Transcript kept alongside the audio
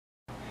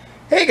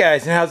Hey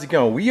guys, and how's it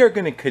going? We are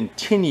going to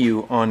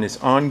continue on this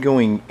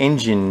ongoing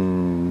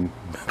engine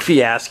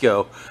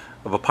fiasco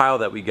of a pile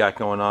that we got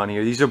going on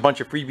here. These are a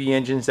bunch of freebie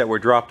engines that were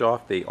dropped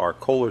off. They are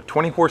Kohler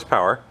 20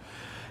 horsepower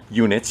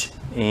units,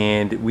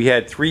 and we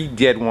had 3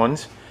 dead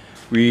ones.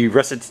 We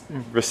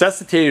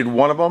resuscitated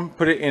one of them,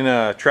 put it in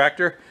a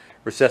tractor,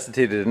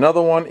 resuscitated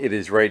another one. It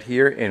is right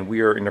here, and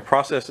we are in the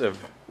process of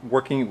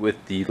working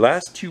with the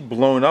last 2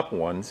 blown up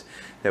ones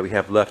that we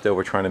have left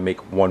over, trying to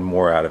make one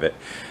more out of it.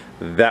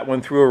 That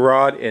one threw a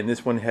rod, and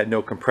this one had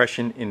no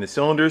compression in the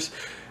cylinders.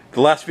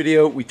 The last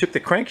video, we took the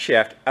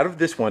crankshaft out of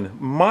this one,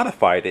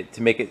 modified it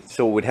to make it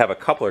so it would have a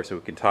coupler so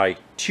we can tie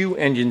 2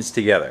 engines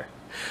together.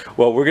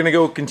 Well, we're going to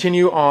go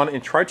continue on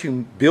and try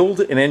to build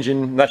an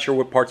engine. Not sure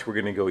what parts we're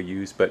going to go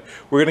use, but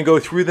we're going to go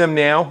through them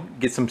now,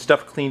 get some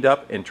stuff cleaned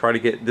up, and try to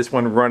get this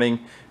one running,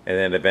 and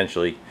then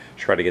eventually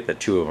try to get the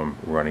 2 of them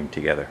running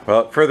together. Well,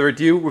 without further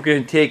ado, we're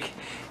going to take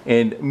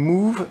and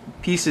move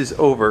pieces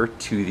over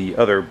to the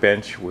other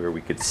bench where we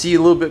could see a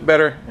little bit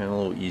better and a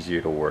little easier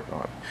to work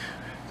on.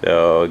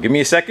 So give me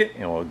a second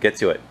and we'll get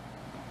to it.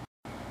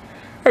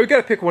 Alright, we got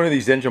to pick one of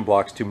these engine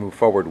blocks to move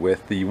forward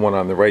with. The one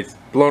on the right,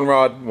 blown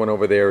rod. One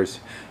over there is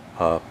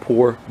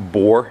poor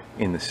bore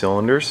in the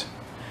cylinders.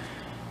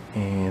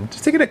 And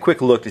just taking a quick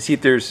look to see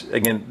if there's,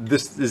 again,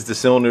 this is the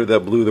cylinder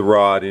that blew the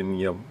rod, and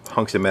you know,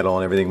 hunks of metal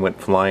and everything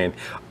went flying.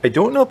 I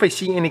don't know if I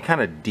see any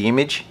kind of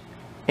damage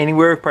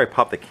anywhere. Probably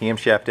pop the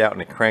camshaft out and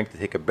the crank to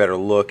take a better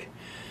look.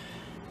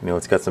 You know,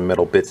 it's got some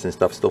metal bits and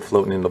stuff still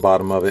floating in the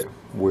bottom of it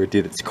where it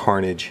did its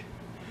carnage.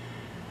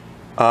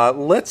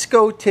 Let's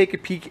go take a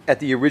peek at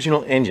the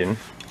original engine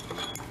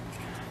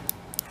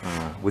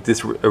with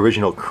this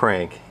original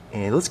crank,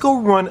 and let's go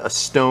run a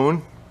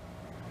stone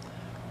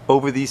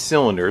over these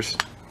cylinders.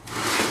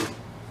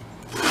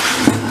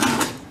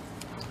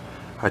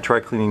 I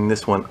tried cleaning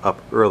this one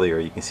up earlier.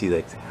 You can see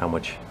like how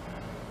much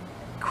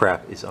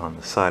crap is on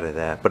the side of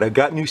that, but I've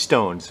got new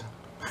stones.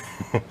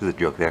 There's a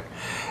joke there.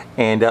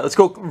 And let's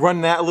go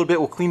run that a little bit.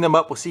 We'll clean them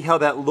up. We'll see how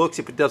that looks.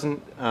 If it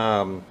doesn't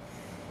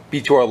be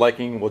to our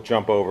liking, we'll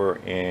jump over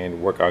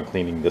and work on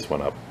cleaning this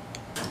one up.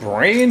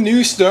 Brand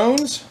new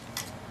stones.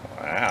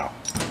 Wow.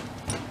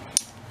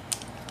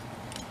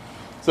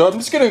 So I'm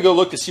just gonna go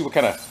look to see what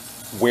kind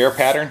of wear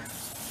pattern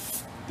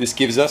this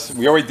gives us.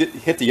 We already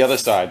hit the other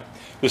side.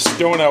 The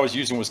stone I was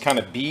using was kind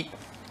of beat.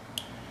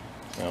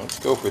 Now let's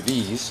go for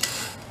these.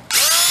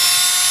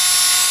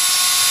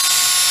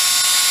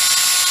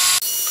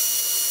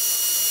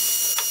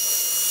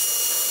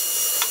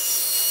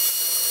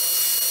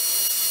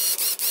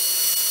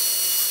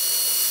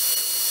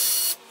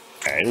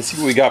 Alright, let's see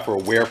what we got for a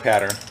wear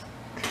pattern.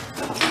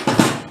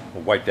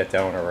 We'll wipe that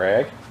down with a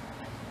rag.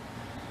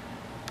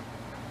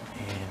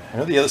 And I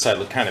know the other side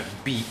looked kind of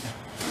beat.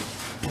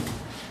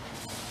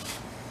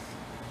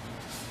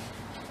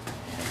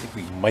 I think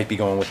we might be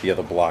going with the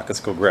other block. Let's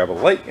go grab a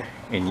light,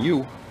 and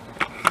we'll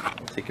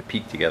take a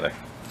peek together.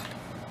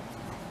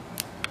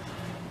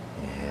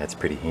 Yeah, it's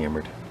pretty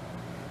hammered.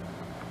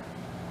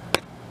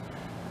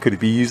 Could it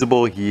be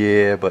usable?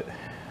 Yeah, but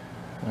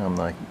I'm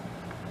not.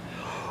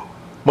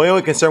 My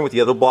only concern with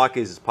the other block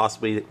is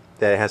possibly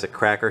that it has a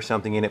crack or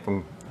something in it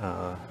from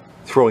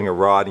throwing a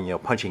rod and, you know,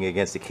 punching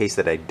against the case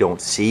that I don't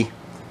see.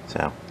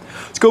 So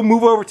let's go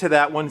move over to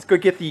that one. Let's go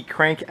get the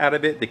crank out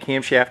of it, the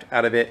camshaft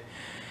out of it,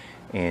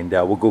 and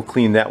we'll go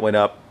clean that one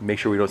up, make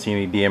sure we don't see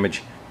any damage,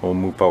 and we'll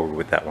move forward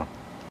with that one.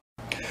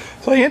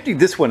 So I emptied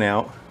this one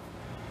out,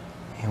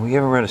 and we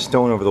haven't run a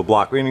stone over the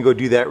block. We're gonna go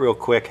do that real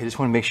quick. I just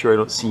want to make sure I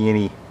don't see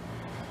any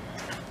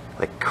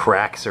like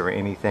cracks or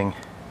anything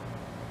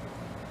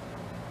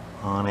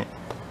on it.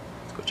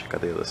 Let's go check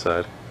out the other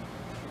side.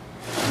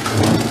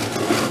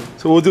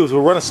 So what we'll do is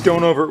we'll run a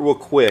stone over it real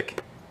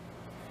quick,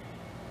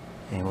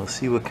 and we'll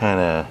see what kind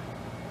of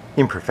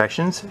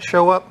imperfections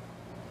show up.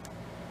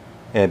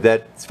 And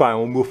that's fine.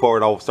 We'll move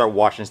forward. I'll start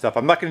washing stuff.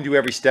 I'm not going to do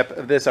every step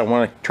of this. I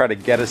want to try to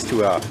get us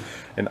to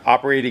an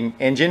operating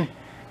engine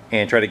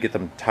and try to get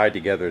them tied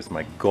together is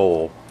my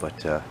goal.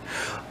 But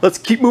let's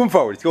keep moving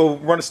forward. Let's go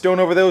run a stone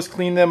over those,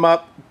 clean them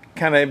up,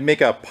 kind of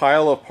make a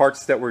pile of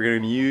parts that we're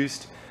going to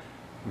use.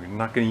 We're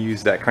not going to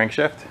use that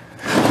crankshaft,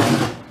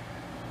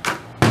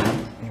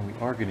 and we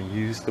are going to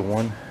use the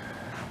one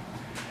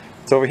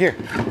that's over here.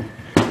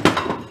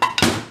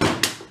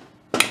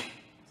 So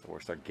we'll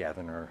start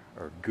gathering our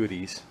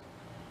goodies.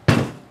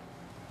 So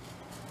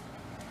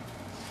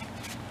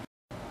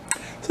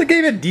I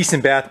gave it a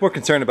decent bath. More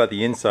concerned about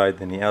the inside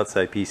than the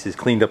outside pieces.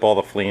 Cleaned up all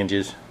the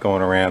flanges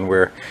going around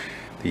where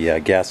the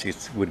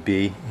gaskets would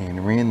be,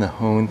 and ran the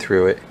hone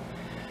through it.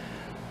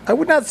 I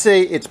would not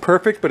say it's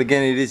perfect, but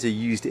again, it is a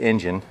used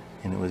engine,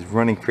 and it was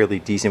running fairly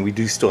decent. We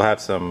do still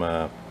have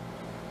some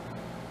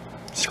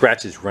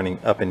scratches running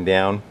up and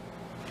down.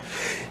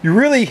 You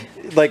really,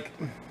 like,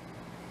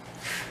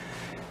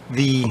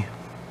 the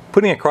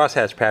putting a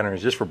crosshatch pattern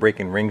is just for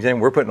breaking rings in.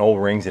 We're putting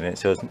old rings in it,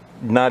 so it's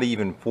not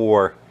even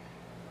for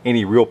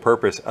any real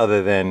purpose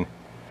other than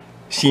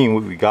seeing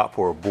what we got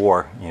for a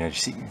bore. You know,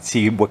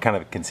 see what kind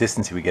of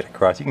consistency we get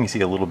across. You can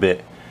see a little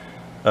bit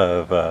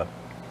of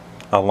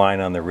a line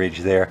on the ridge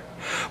there.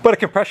 But a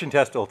compression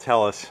test will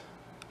tell us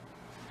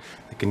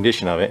the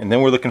condition of it. And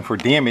then we're looking for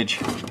damage.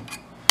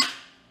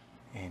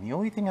 And the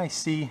only thing I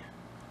see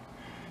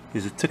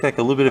is it took like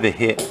a little bit of a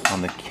hit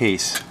on the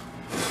case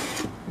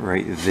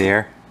right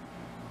there.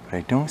 But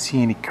I don't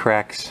see any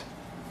cracks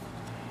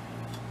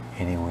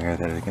anywhere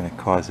that are going to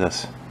cause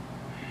us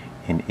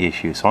an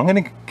issue. So I'm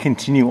going to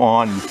continue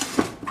on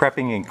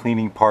prepping and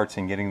cleaning parts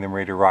and getting them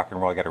ready to rock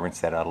and roll. I got to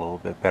rinse that out a little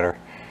bit better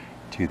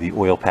to the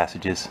oil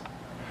passages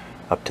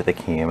up to the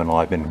cam and all.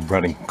 I've been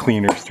running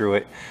cleaners through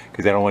it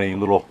because I don't want any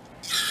little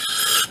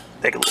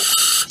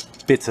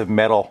bits of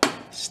metal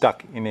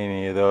stuck in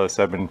any of those.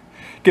 So I've been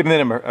giving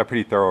them a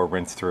pretty thorough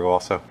rinse through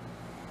also.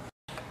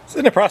 So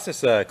in the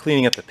process of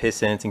cleaning up the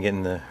pistons and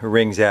getting the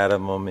rings out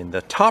of them, and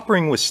the top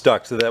ring was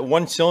stuck, so that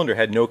one cylinder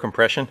had no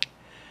compression.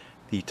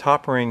 The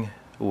top ring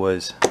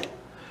was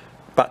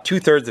about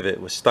 2/3 of it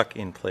was stuck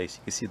in place.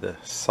 You can see the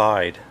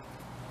side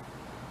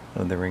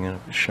of the ring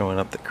showing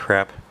up the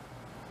crap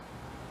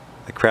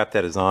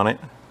that is on it,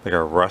 like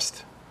a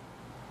rust.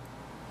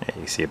 Yeah,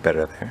 you can see it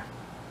better there.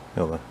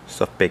 All the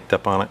stuff baked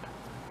up on it.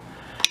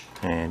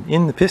 And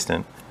in the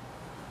piston,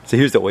 so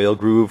here's the oil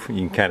groove. You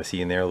can kind of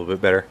see in there a little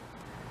bit better.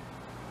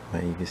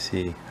 You can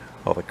see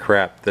all the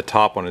crap. The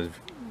top one is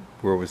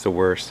where it was the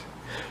worst.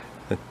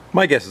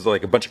 My guess is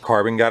like a bunch of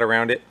carbon got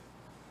around it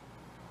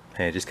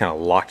and it just kind of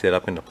locked it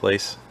up into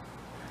place.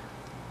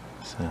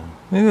 So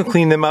I'm going to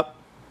clean them up.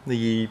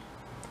 The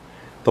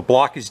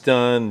block is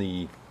done.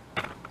 The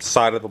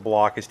side of the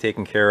block is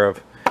taken care of.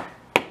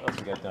 What else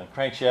we got done?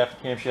 Crankshaft,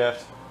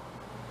 camshaft,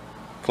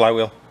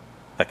 flywheel,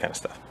 that kind of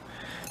stuff.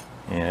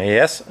 And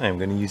yes, I'm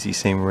going to use these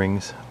same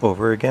rings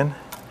over again.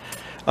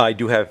 I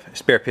do have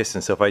spare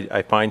pistons, so if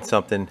I find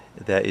something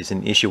that is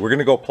an issue, we're going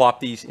to go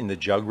plop these in the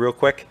jug real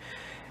quick.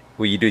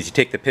 What you do is you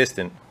take the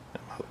piston.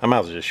 I might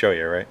as well just show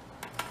you, right?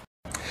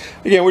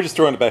 Again, we're just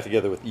throwing it back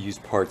together with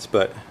used parts,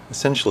 but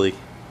essentially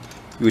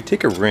you would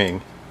take a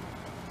ring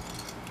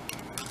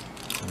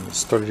and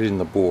start it in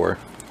the bore.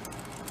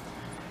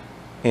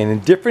 And in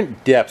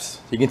different depths,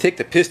 you can take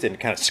the piston and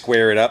kind of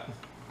square it up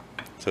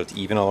so it's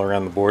even all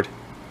around the board.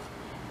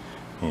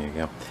 There you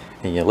go.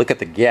 And you look at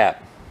the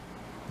gap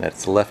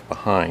that's left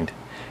behind,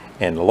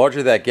 and the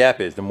larger that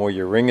gap is, the more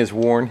your ring is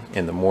worn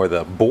and the more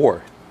the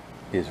bore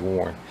is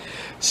worn.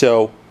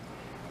 So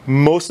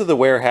most of the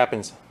wear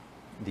happens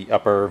the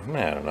upper,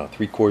 I don't know,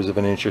 3/4 of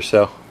an inch or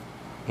so,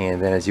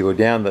 and then as you go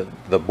down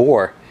the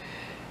bore,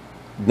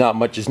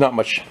 there's not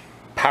much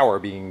power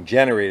being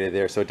generated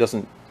there, so it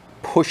doesn't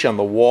push on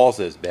the walls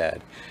as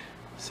bad.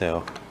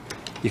 So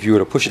if you were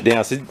to push it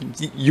down, so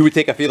you would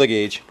take a feeler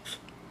gauge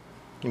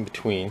in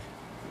between,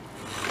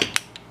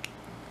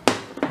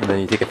 and then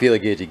you take a feeler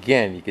gauge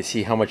again, you can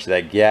see how much of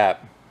that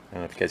gap, I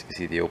don't know if you guys can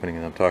see the opening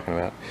that I'm talking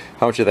about,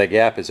 how much of that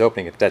gap is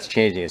opening. If that's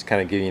changing, it's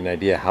kind of giving you an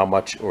idea how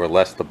much or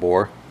less the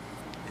bore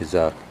is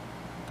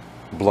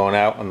blown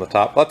out on the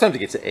top. A lot of times it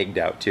gets egged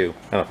out too.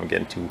 I don't know if I'm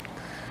getting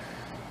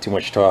too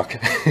much talk.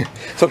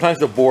 Sometimes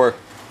the bore,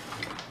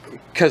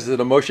 because of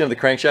the motion of the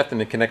crankshaft and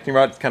the connecting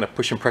rod, it's kind of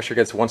pushing pressure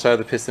against one side of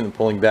the piston and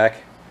pulling back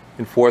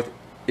and forth.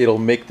 It'll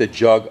make the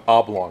jug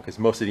oblong because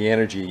most of the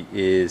energy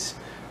is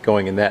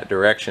going in that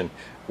direction,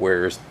 where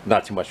there's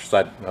not too much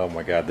side. Oh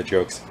my god, the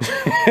jokes.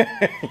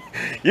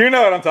 You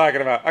know what I'm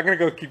talking about. I'm gonna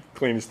go keep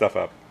cleaning stuff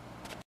up.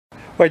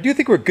 Well, I do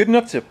think we're good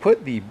enough to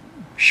put the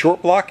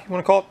short block, you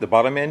want to call it, the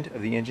bottom end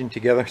of the engine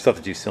together. Still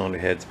have to do cylinder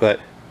heads, but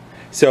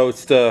so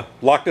it's to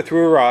lock it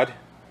through a rod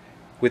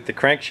with the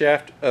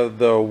crankshaft of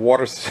the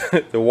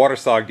water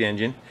sogged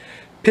engine,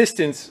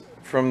 pistons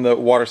from the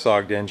water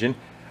sogged engine.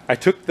 I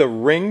took the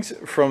rings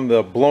from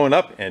the blown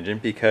up engine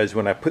because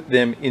when I put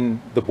them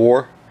in the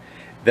bore,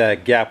 the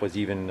gap was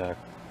even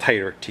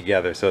tighter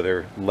together, so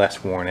they're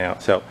less worn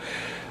out. So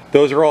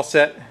those are all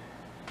set.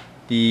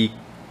 The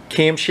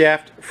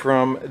camshaft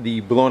from the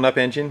blown up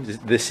engine,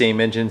 the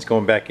same engine's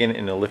going back in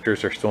and the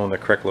lifters are still in the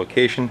correct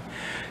location.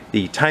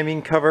 The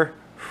timing cover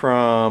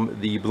from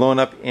the blown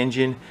up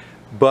engine,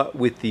 but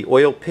with the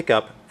oil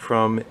pickup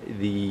from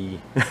the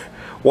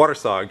water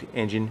sogged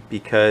engine,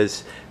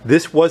 because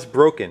this was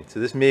broken.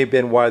 So this may have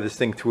been why this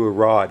thing threw a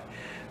rod.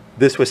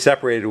 This was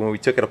separated when we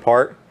took it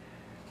apart.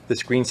 The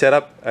screen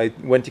setup, I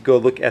went to go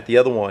look at the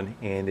other one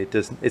and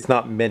it's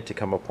not meant to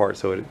come apart,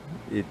 so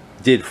it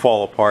did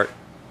fall apart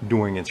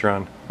during its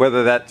run.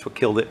 Whether that's what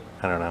killed it,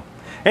 I don't know.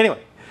 Anyway,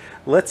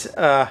 let's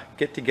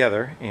get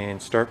together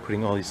and start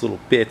putting all these little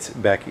bits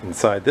back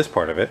inside this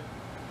part of it.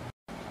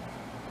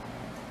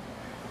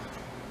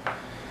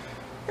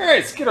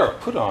 Alright, let's get our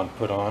put on.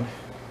 And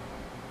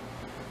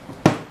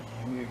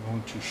we're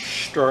going to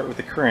start with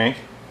the crank.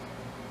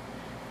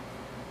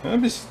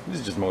 This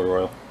is just motor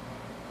oil.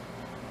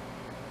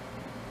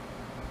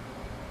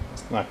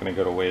 It's not going to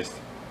go to waste.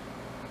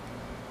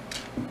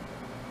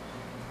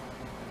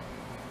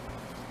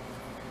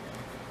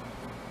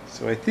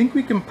 So I think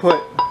we can put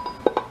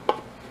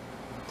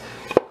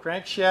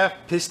crankshaft,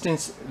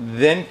 pistons,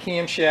 then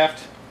camshaft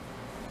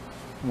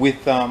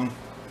with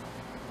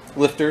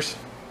lifters.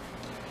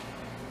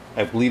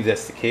 I believe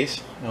that's the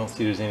case. I don't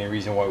see there's any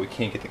reason why we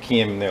can't get the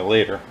cam in there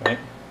later, right?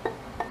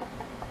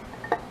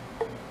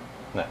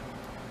 No.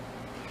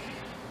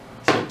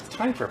 So it's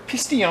time for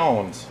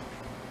pistons.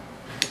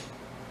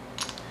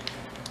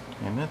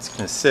 And that's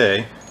going to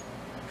say,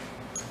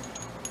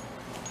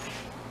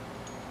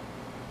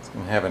 it's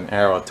going to have an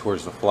arrow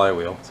towards the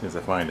flywheel as soon as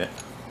I find it.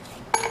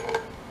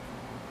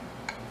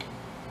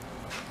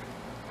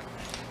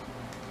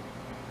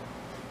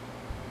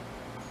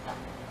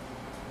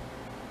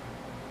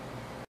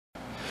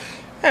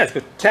 Let's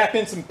go tap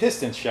in some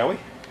pistons, shall we?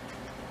 Make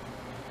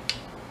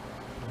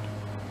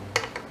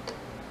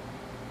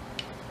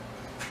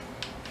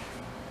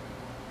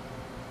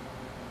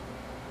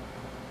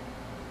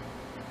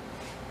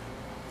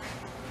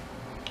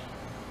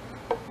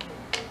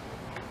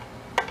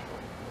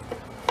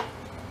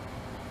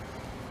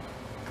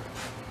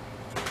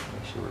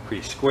sure we're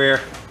pretty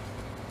square.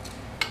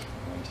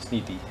 We just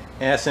need the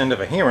ass end of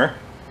a hammer.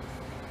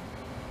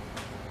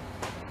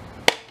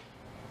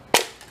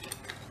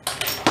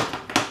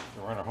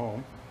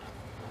 Home.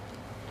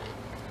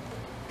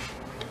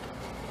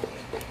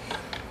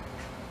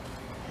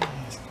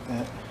 Let's get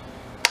that.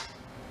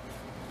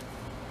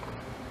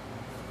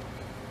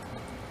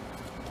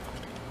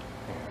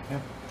 There we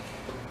go.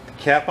 The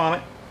cap on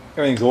it,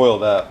 everything's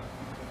oiled up.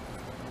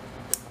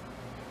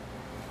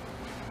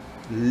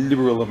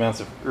 Liberal amounts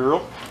of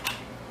oil.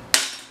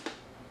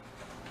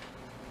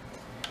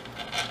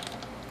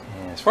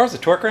 And as far as the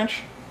torque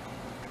wrench,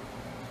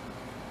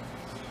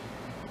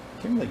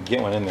 can't really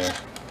get one in there.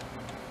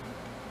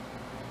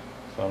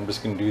 So I'm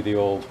just going to do the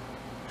old,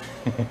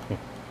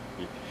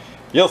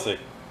 you'll see.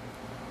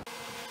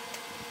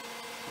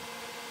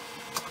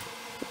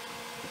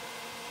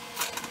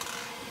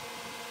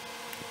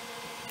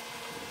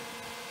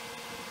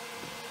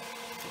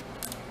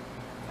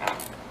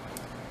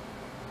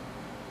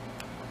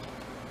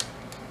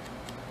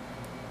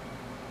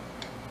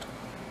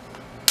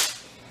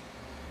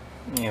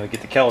 Yeah, we get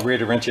the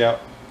calibrator wrench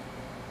out.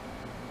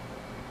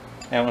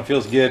 That one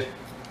feels good.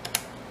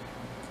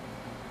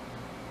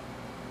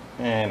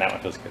 And that one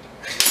feels good.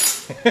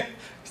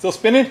 Still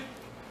spinning?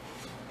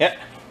 Yeah. Right,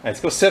 let's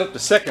go set up the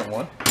second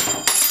one.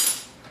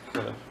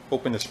 Gotta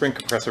open the spring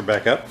compressor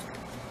back up.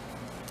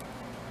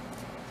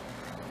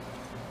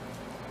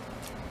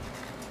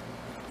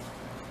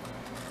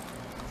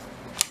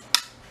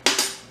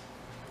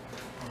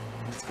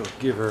 Let's go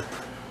give her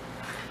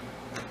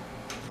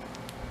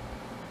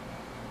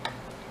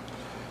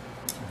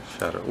a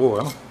shot of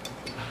oil.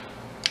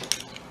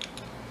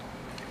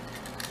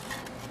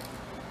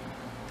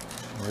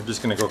 We're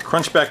just going to go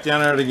crunch back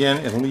down on it again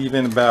and leave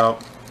in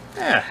about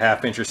a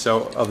half-inch or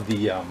so of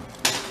the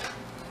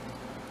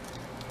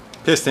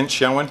piston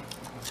showing.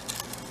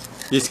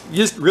 You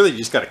really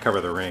just got to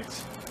cover the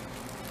rings.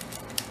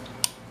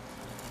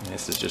 And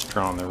this is just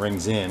drawing the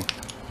rings in.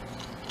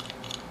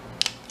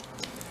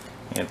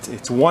 And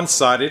it's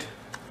one-sided.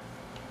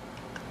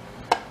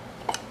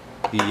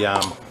 The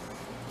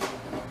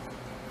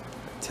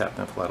tap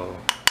that flat a little.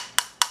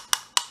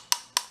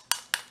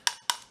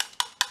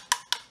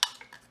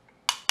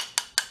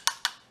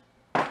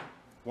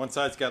 One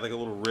side's got like a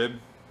little rib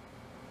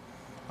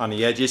on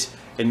the edges,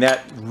 and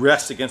that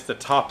rests against the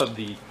top of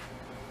the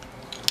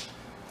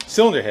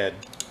cylinder head.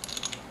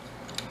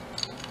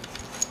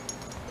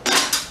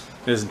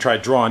 It doesn't try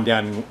drawing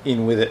down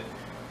in with it.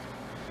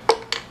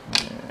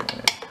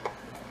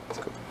 Let's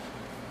go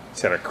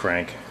set our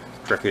crank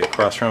directly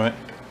across from it.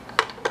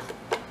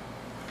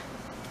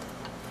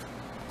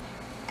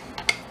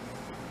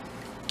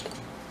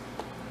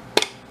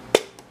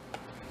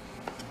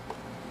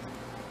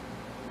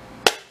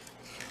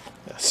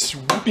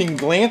 Swooping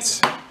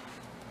glance.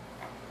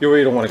 You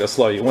really don't want to go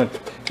slow. You want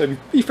to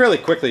be fairly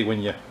quickly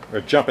when you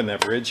are jumping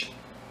that bridge.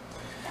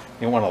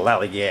 You don't want to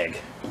lollygag.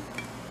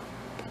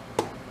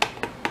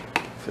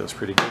 Feels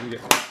pretty good.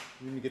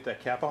 You need to get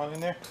that cap on in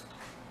there.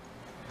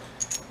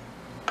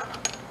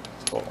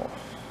 Oh.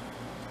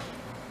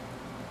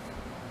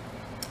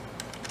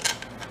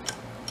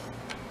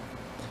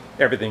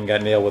 Everything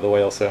got nailed with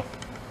oil, so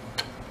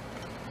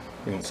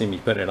you don't see me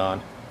putting it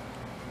on.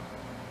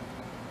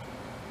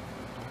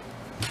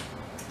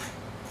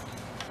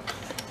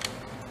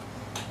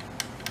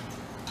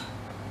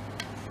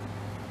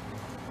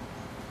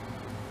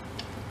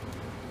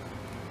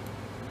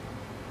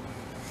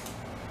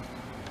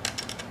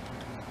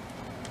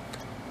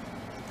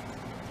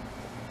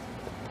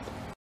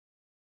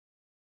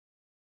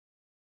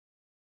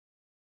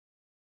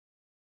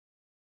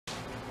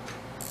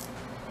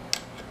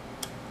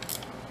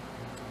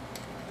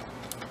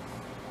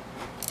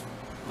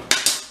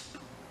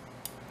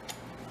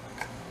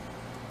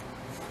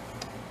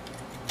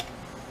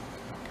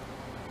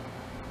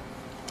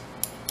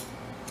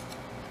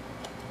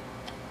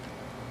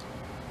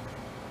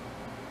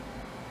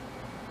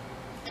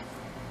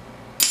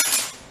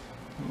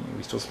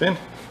 We still spin?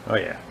 Oh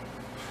yeah.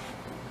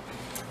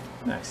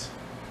 Nice.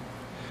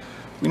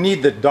 We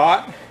need the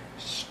dot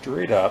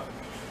straight up.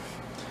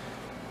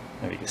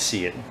 Maybe you can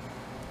see it.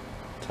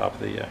 Top of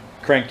the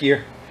crank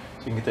gear.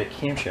 So you can get that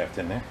camshaft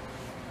in there.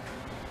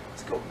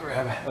 Let's go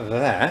grab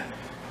that.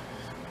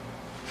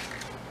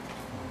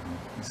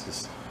 This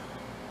is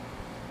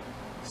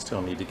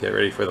Still need to get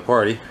ready for the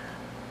party.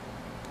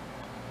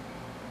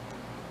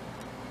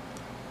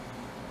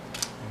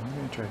 I'm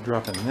going to try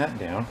dropping that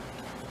down.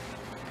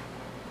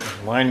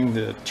 Lining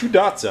the 2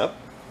 dots up.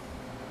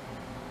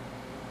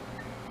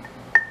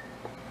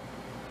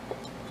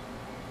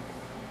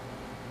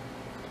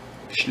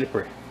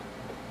 Slippery.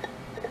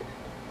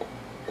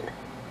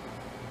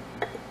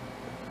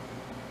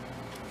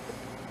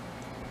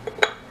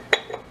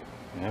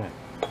 Yeah.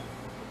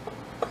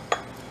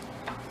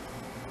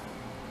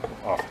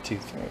 Off a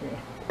tooth. There we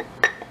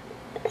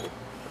go.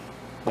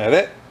 That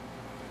it?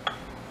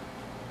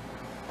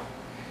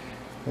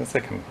 Looks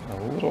like I'm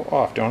a little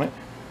off, don't it?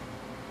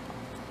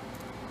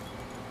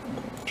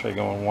 Try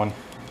going one.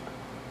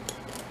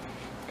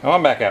 Come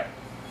on back up.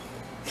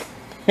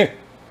 Let's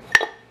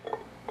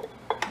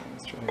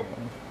try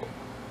one.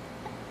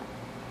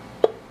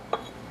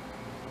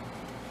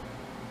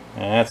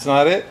 That's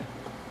not it.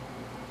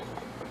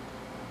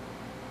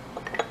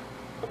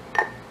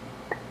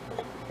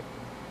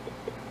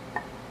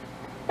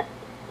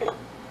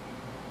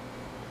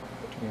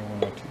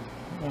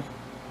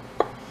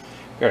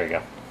 There we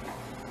go.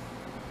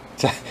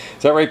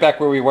 Is that right back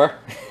where we were?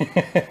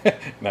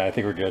 No, I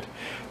think we're good.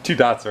 2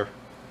 dots are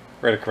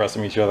right across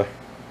from each other.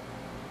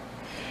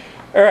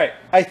 All right,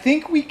 I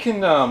think we can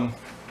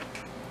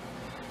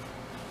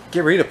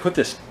get ready to put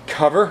this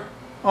cover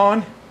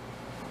on.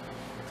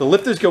 The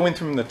lifters go in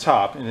from the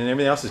top, and then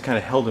everything else is kind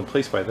of held in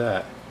place by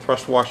that.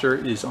 Thrust washer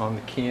is on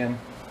the can.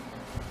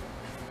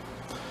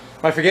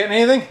 Am I forgetting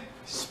anything?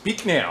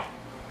 Speak now.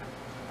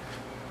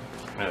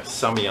 I'm gonna have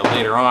some of you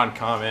later on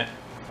comment.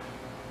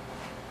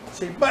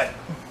 Say but.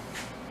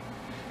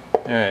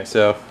 Alright,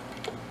 so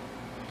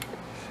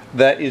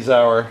that is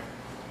our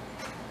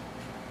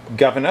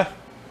governor.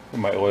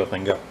 Where'd my oil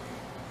thing go?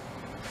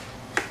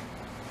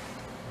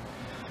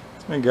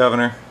 It's my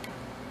governor.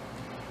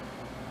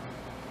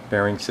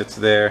 Bearing sits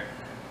there.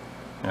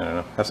 I don't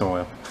know, have some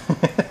oil.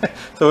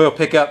 So we'll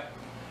pick up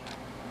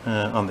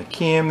on the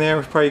cam there.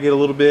 We'll probably get a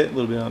little bit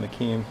on the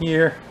cam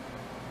here.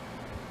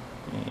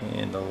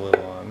 And a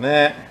little on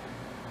that.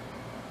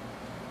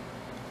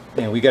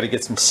 And we got to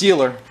get some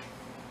sealer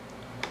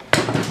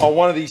on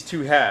one of these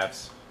 2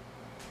 halves.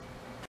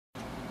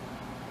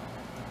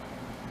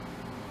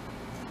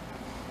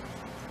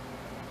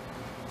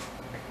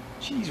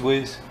 Jeez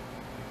whiz.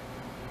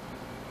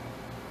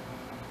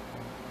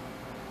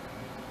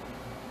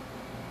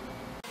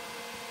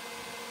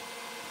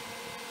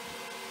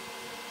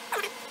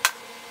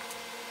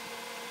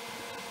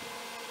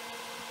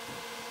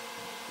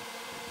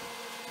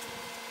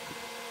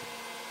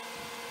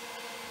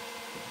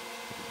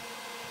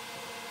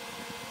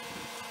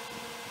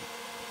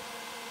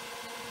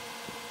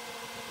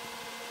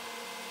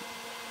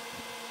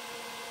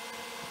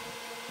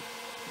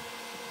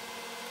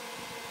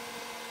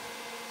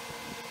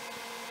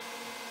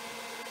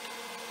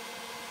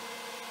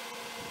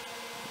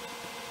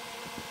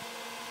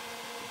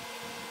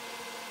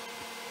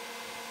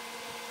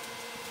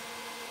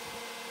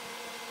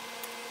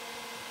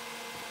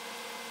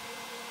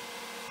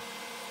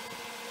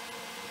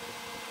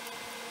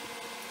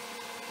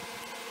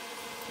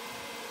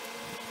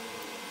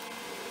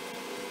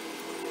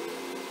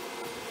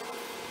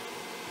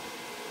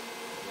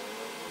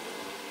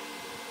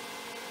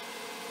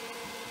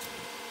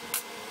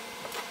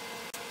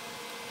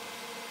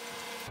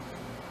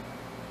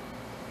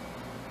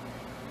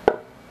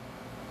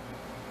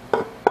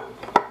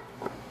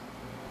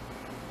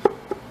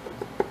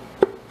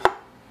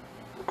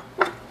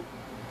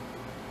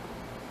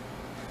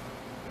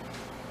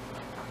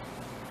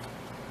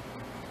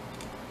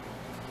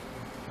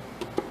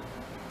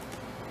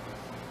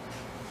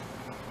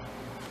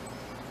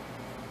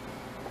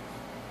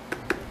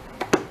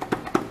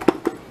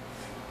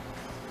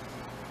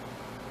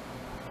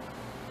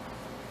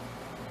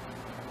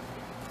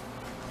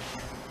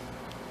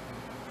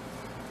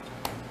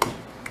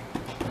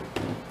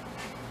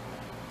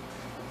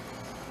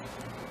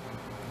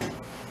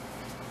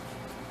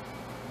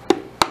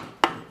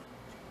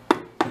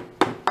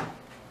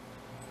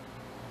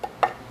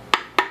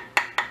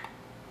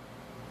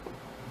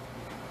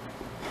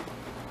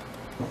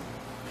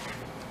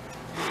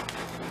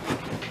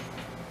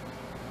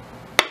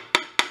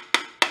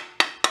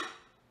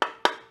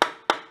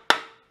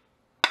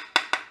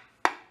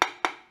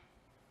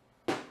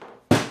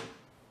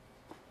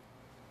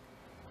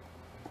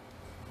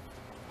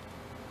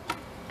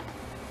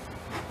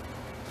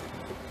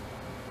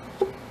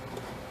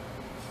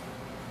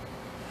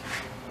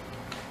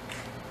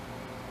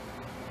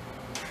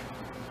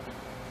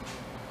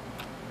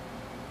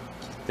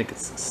 I think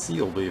it's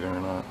sealed, believe it or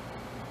not.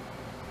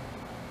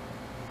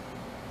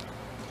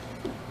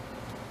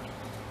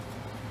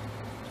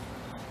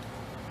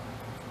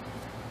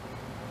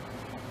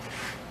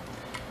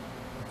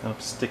 Oh,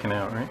 it's sticking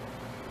out, right?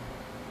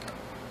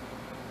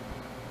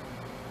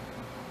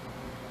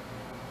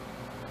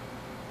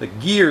 The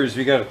gears,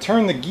 we got to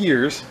turn the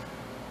gears.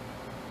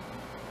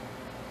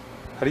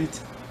 How do you?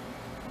 So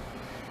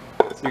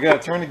you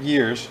got to turn the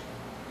gears.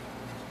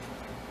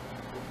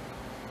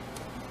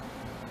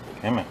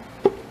 Come on.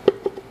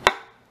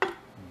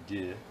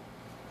 Duh.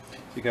 So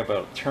you got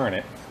to turn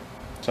it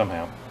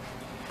somehow.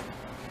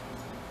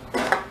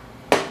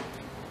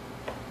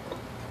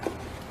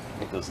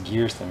 Get those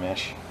gears to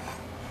mesh.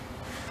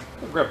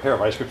 I'll grab a pair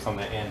of ice grips on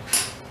that end.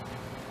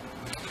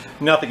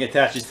 Nothing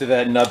attaches to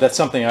that nut. That's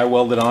something I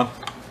welded on. So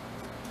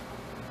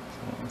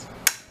let's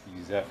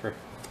use that for.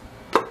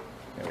 There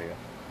we go.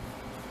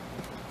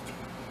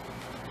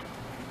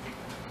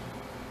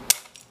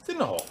 It's in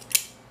the hole.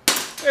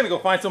 I'm gonna go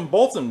find some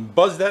bolts and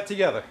buzz that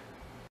together.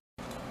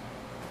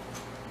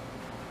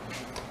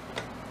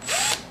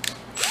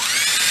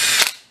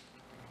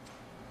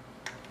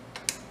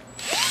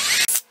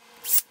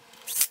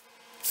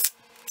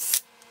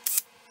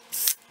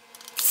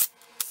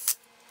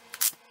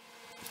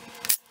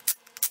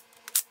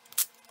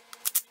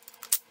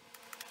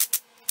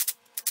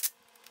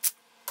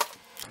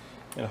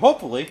 And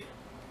hopefully,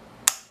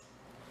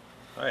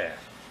 oh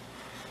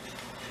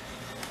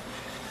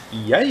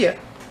yeah, yeah.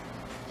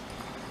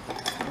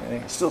 I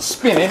think it's still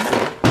spinning.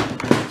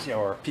 See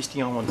how our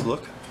piston ones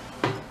look.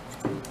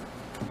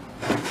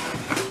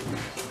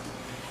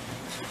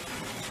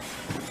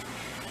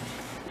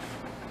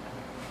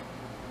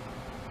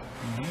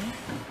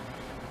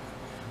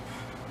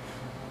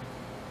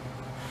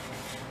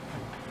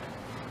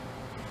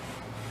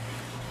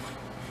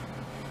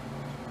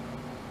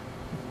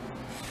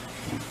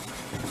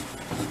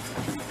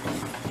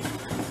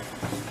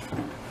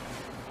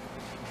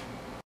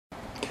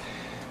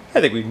 I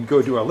think we can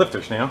go do our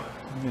lifters now.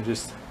 They're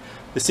just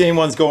the same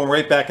ones going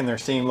right back in their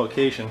same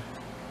location.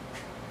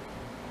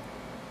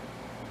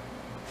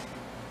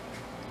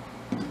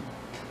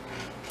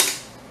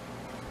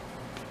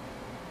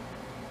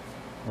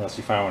 Unless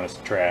you find one that's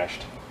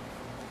trashed.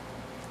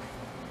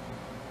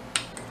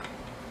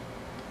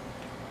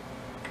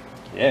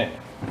 Yeah.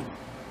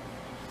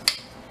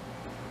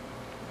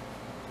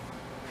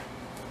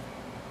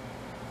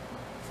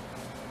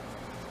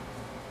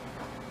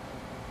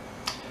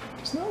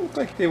 Does not look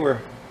like they were.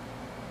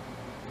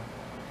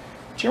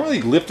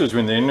 Generally, lifters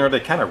when they're in there, they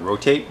kind of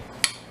rotate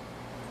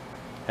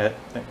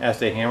as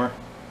they hammer.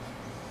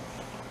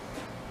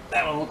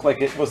 That one looked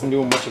like it wasn't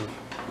doing much of it.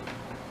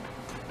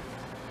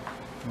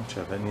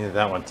 Neither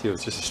that one too.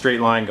 It's just a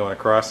straight line going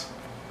across.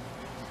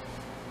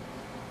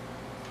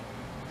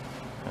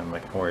 I'm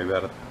not gonna worry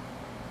about it.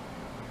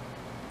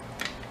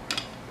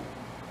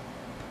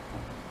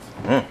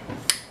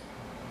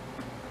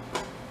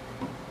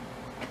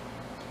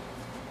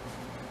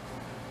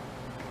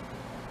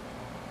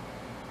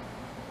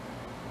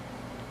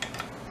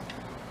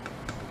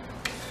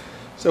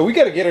 So we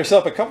got to get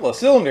ourselves a couple of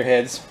cylinder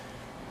heads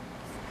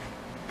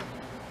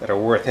that are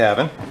worth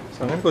having.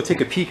 So I'm going to go take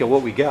a peek at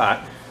what we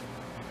got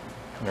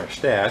in our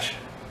stash.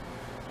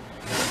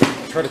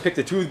 Try to pick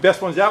the two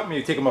best ones out,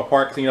 maybe take them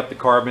apart, clean up the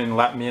carbon,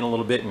 lap them in a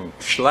little bit, and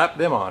slap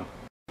them on.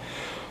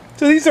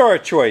 So these are our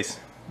choice.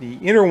 The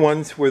inner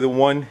ones were the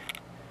one,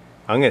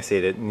 I'm going to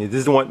say that this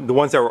is the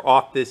ones that were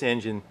off this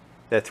engine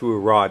that threw a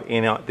rod.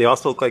 And they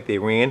also look like they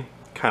ran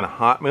kind of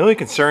hot. My only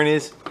concern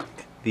is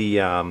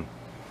the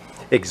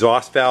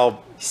exhaust valve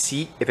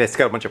seat, if it's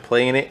got a bunch of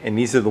play in it, and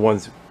these are the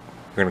ones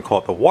we're going to call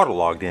it the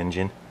waterlogged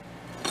engine.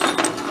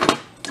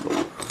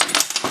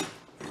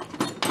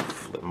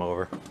 Flip them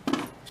over.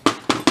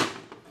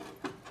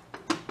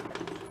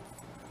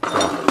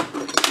 So,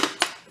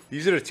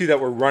 these are the two that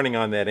were running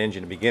on that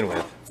engine to begin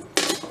with.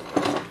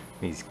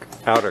 These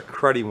outer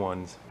cruddy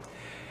ones.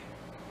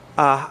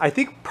 I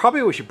think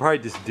probably what we should probably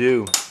just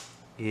do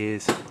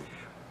is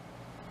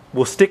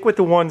we'll stick with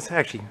the ones,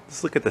 actually,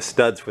 let's look at the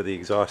studs for the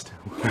exhaust.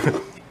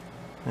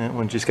 That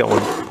one just got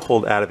one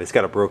pulled out of it. It's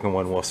got a broken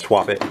one. We'll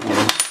swap it.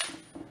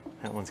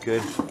 That one's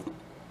good.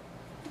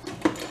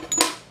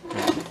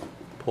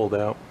 Pulled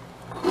out.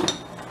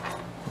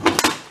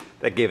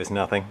 That gave us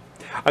nothing.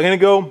 I'm going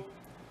to go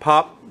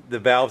pop the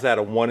valves out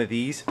of one of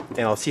these,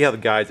 and I'll see how the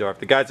guides are. If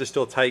the guides are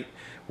still tight,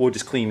 we'll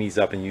just clean these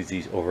up and use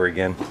these over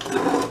again.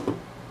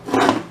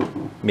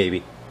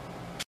 Maybe.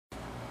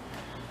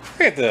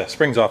 I got the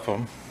springs off of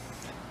them.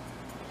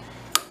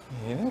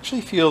 It actually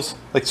feels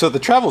like, so the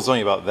travel's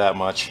only about that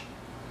much.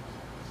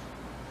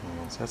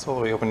 So that's all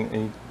the way open,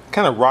 and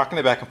kind of rocking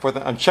it back and forth.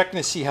 I'm checking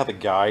to see how the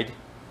guide,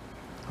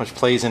 how much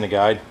plays in the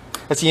guide.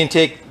 That's the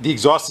intake. The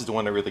exhaust is the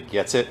one that really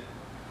gets it.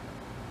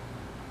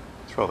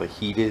 That's where all the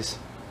heat is.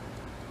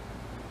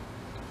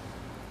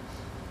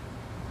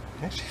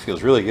 It actually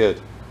feels really good.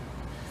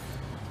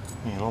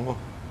 You know,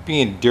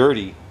 being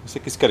dirty, looks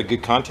like it's got a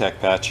good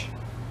contact patch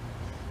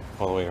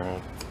all the way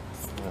around.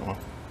 That one.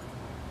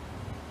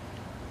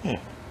 Yeah.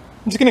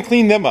 I'm just going to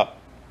clean them up.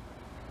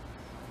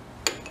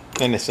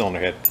 And the cylinder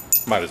head.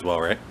 Might as well,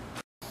 right?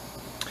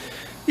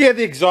 Yeah,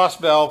 the exhaust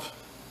valve,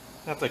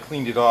 after I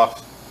cleaned it off,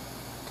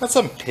 got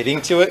some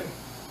pitting to it.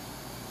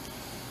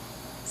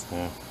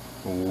 So,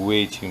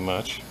 way too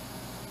much.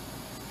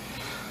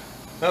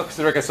 Well,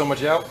 considering I got so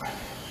much out,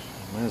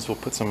 might as well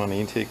put some on the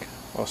intake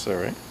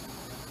also, right?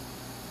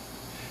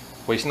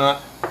 Waste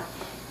not.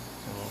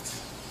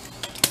 Let's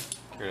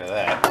get rid of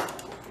that.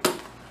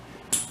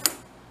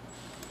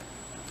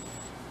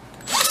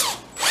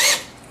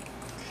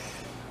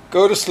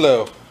 Go to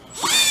slow.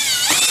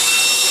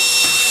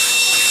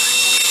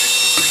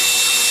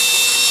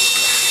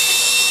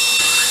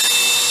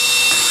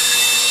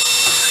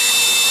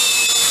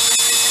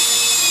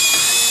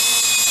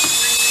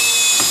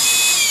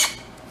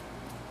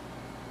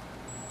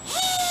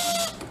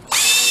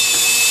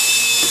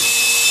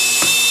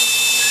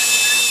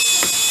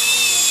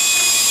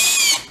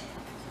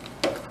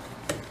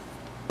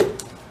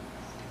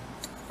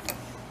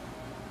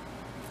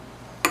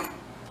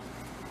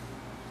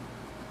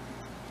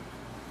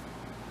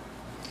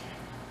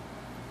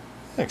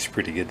 Looks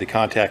pretty good. The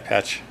contact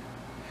patch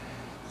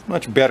is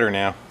much better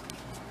now.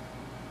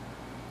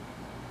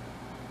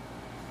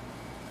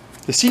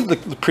 The seat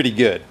looked pretty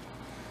good.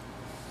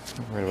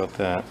 I'm right about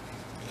that.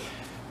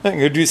 I'm going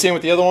to do the same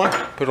with the other one.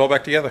 Put it all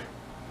back together.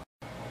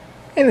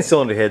 And the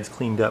cylinder head's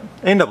cleaned up.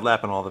 I ended up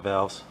lapping all the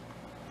valves.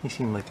 They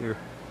seem like they're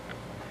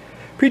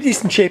pretty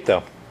decent shape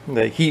though.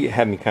 The heat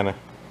had me kind of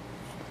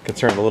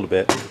concerned a little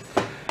bit.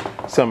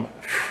 Some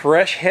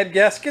fresh head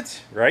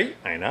gaskets, right?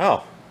 I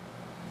know.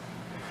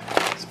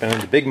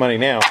 Spending the big money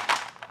now.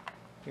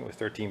 I think it was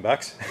 13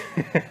 bucks.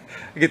 I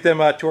get them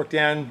torqued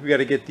down. We got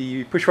to get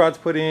the push rods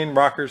put in,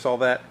 rockers, all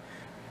that.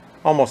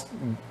 Almost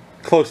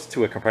close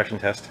to a compression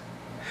test.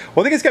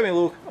 Well, I think it's got me a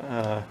little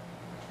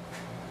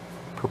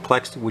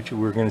perplexed, which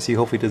we're going to see.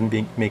 Hopefully it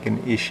doesn't make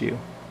an issue.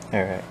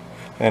 All right.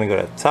 I'm going to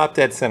go to top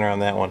dead center on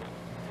that one.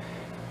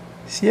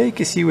 See how you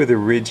can see where the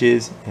ridge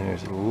is, and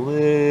there's a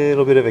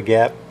little bit of a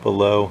gap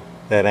below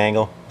that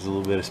angle. There's a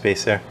little bit of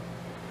space there.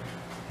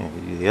 And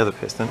we do the other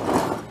piston.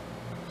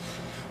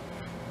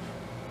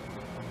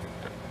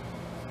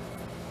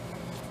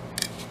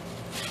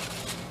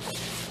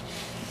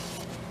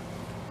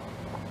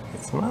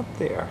 It's not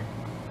there.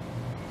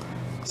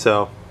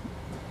 So,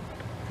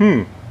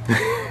 do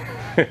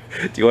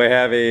I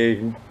have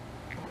a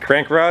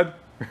crank rod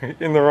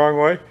in the wrong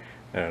way?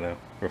 I don't know.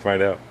 We'll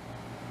find out.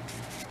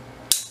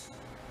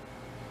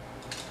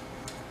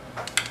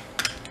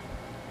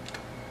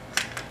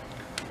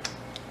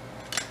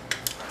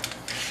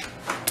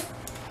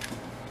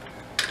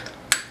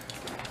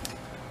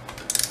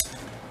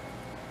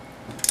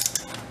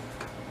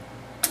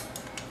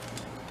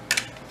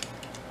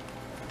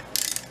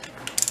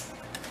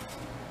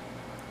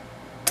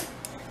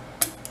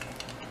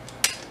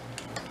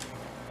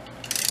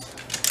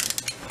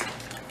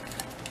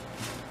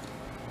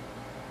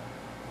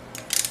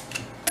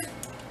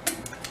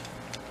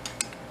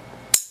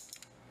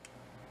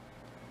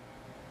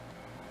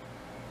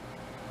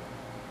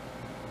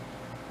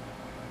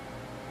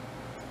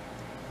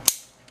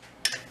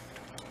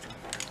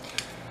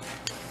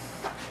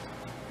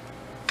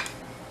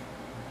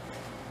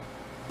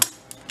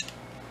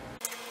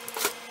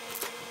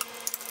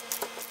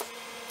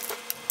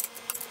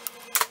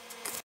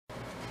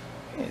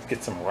 Let's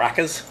get some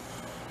rockers.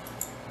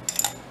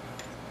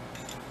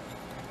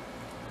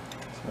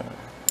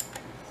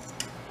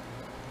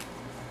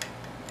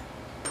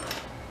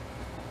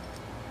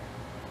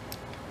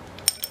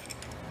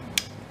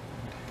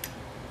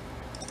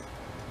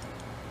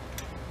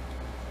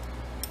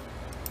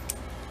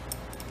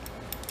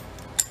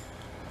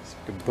 So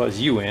we can buzz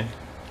you in.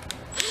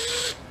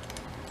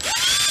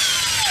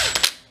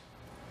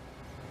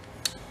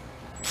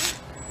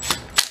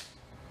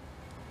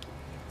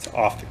 It's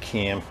off the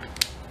cam.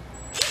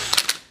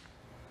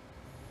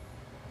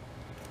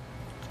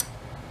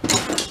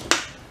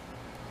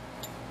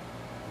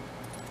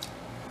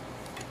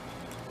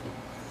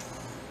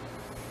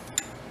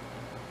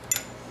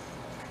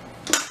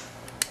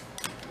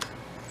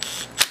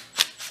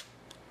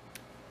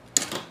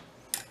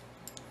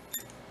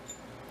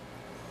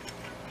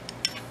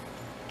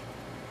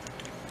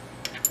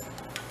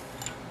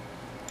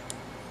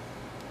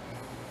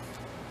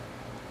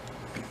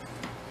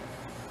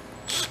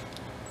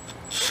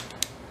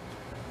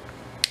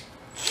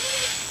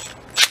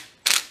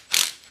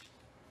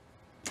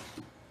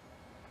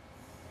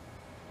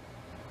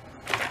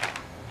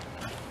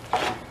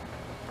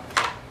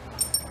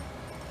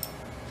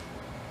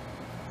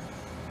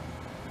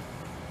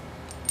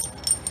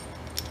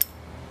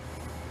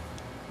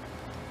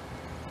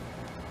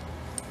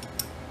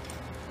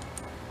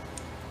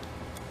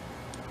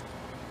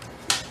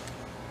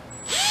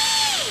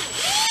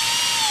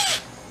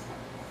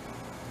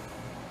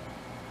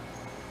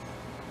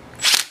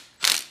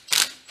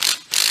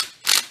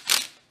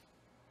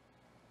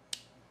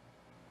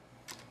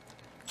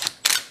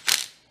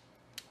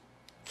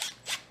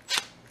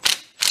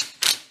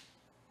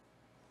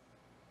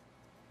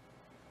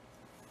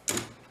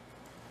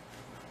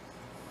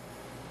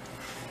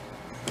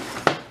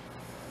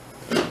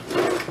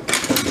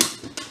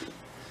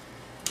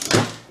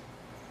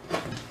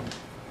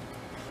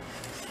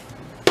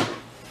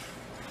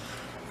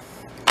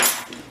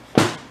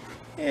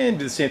 And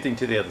do the same thing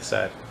to the other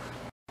side.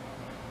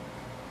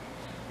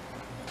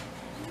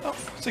 Oh,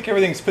 looks like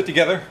everything's put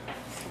together.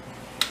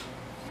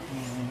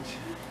 And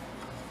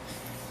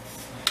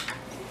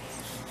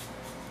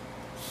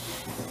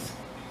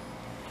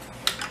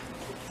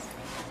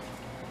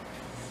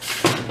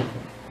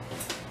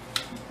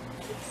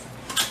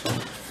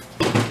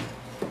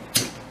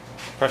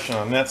pressure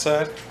on that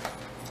side.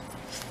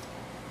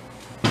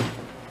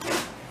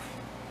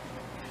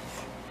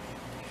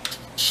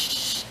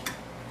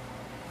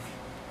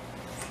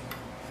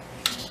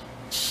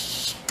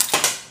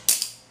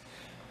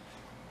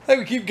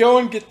 We keep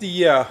going, get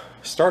the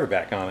starter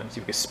back on it, see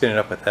if we can spin it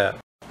up with that.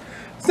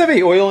 It's not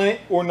any oil in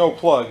it or no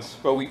plugs,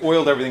 but we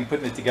oiled everything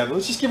putting it together.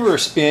 Let's just give her a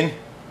spin.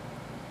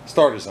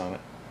 Starter's on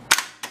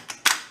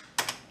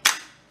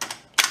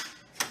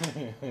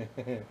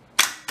it.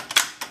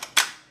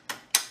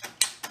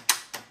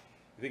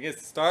 You think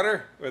it's the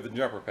starter or the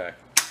jumper pack?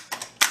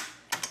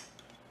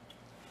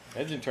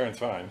 Engine turns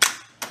fine.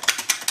 I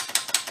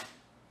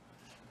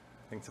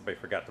think somebody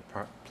forgot to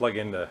plug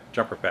in the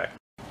jumper pack.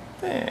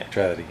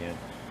 Try that again.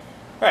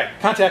 All right,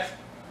 contact.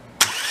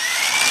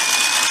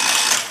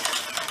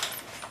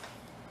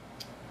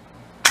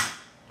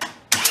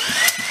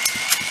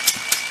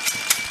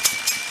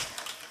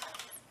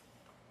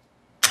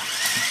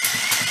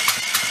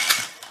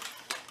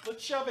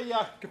 Let's shove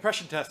a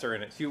compression tester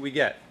in it, see what we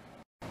get.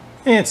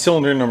 And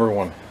cylinder number 1.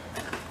 All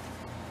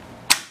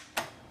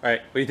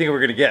right, what do you think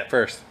we're gonna get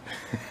first?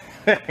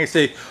 I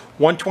say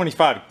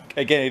 125.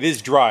 Again, it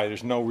is dry.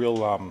 There's no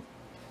real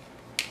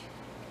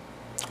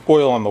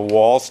oil on the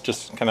walls.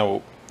 Just kind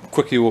of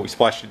quickly what we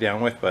splashed it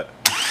down with, but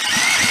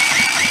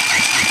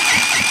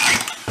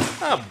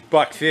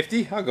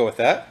 $1.50. I'll go with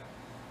that.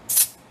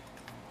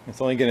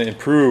 It's only going to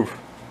improve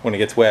when it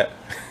gets wet.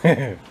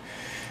 Knock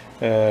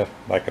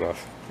it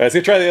off. Let's go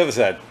try the other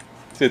side.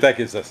 See what that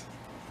gives us.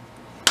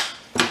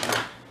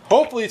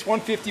 Hopefully it's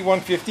 150,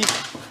 150,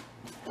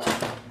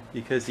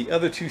 because the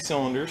other 2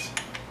 cylinders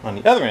on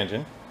the other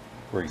engine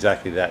were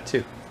exactly that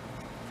too.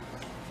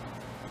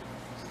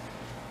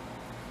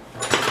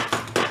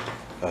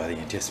 The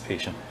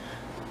anticipation.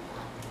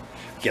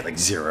 Get like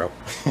 0.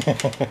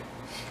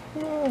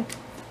 Yeah.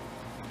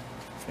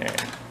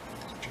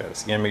 Try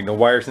this again. Make no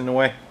wires in the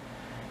way.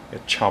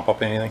 Get chomp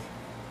up anything.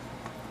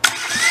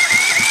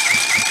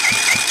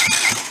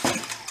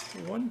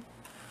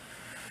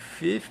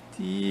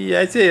 150.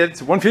 I'd say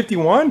it's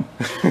 151.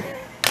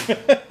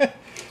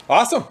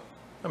 Awesome.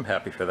 I'm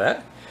happy for that.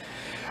 All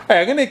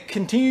right, I'm going to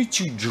continue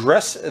to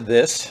dress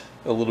this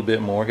a little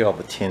bit more. Get all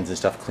the tins and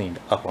stuff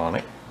cleaned up on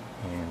it,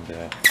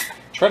 and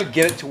try to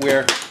get it to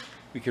where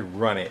we could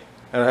run it.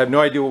 And I have no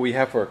idea what we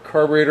have for a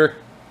carburetor,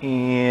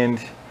 and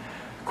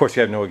of course we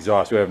have no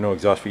exhaust. We have no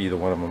exhaust for either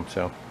one of them,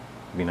 so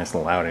it'll be nice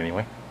and loud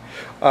anyway.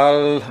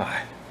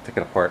 Take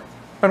it apart.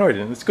 Oh no, I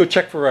didn't. Let's go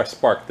check for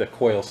spark, the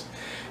coils.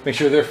 Make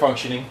sure they're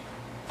functioning.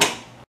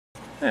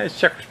 Let's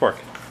check for spark.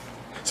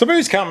 Somebody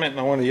was commenting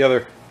on one of the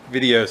other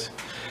videos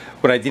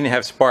when I didn't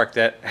have spark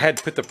that I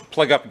had put the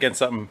plug up against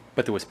something,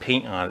 but there was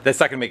paint on it.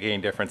 That's not going to make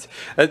any difference.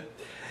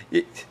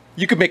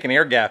 You could make an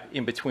air gap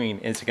in between,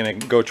 and it's going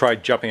to go try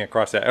jumping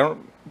across that. I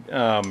don't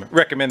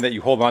recommend that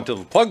you hold on to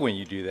the plug when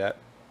you do that,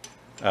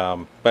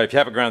 but if you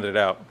have it grounded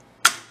out,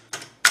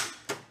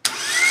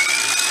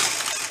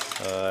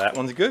 that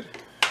one's good.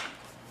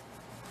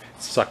 It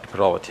sucked to put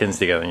all the tins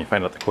together and you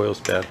find out the coil's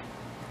bad.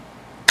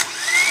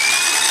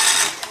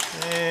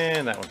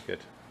 And that one's good.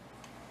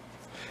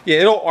 Yeah,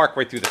 it'll arc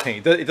right through the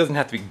paint. It doesn't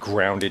have to be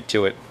grounded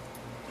to it.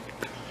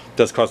 It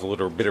does cause a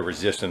little bit of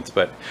resistance,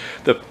 but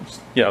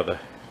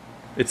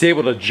it's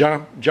able to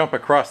jump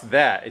across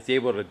that. It's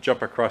able to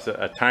jump across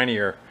a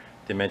tinier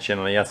dimension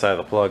on the outside of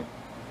the plug.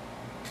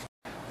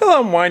 Well,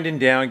 I'm winding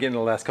down, getting the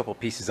last couple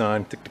pieces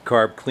on. Took the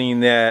carb,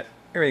 cleaned that.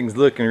 Everything's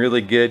looking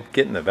really good.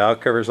 Getting the valve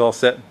covers all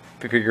set.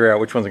 To figure out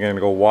which ones I'm going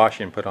to go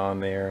wash and put on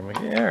there. I'm like,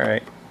 yeah, all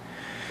right.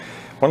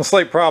 One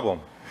slight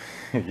problem.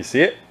 You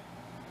see it?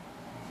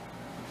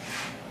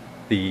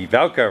 The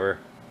valve cover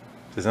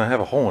does not have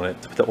a hole in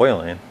it to put the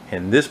oil in,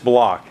 and this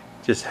block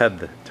just had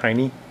the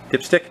tiny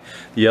dipstick.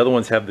 The other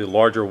ones have the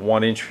larger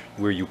 1-inch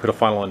where you put a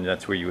funnel in, and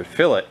that's where you would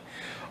fill it.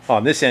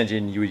 On this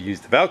engine, you would use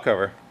the valve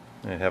cover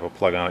and have a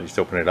plug on it. Just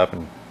open it up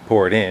and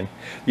pour it in.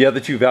 The other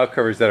 2 valve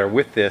covers that are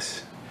with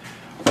this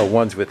are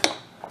ones with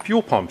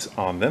fuel pumps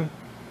on them,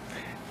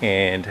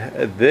 and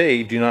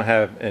they do not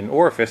have an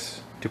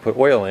orifice to put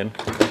oil in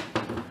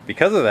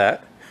because of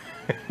that.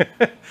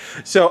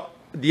 So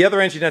the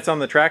other engine that's on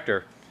the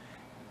tractor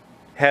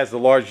has the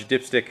large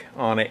dipstick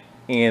on it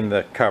and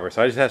the cover.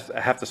 So I just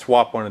have to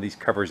swap one of these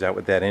covers out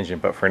with that engine.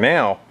 But for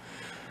now,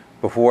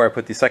 before I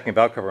put the second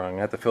valve cover on, I'm going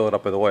to have to fill it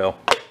up with oil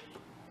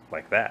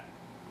like that.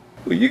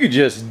 Well, you could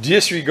just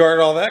disregard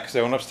all that because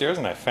I went upstairs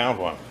and I found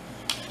one.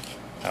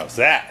 How's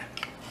that?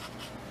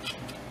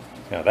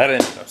 Now that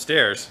ended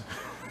upstairs.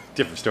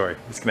 Different story.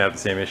 It's going to have the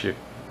same issue.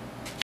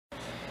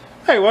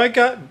 Alright, well, I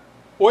got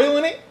oil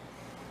in it.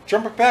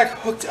 Jumper pack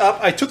hooked up.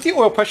 I took the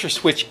oil pressure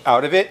switch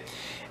out of it.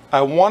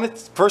 I wanted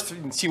to first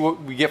see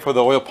what we get for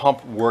the oil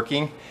pump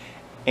working,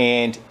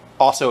 and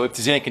also if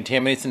there's any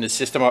contaminants in the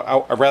system.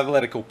 I'd rather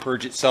let it go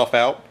purge itself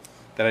out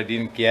that I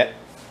didn't get.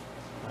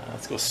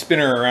 Let's go spin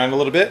her around a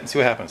little bit and see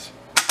what happens.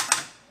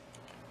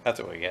 That's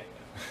what we get.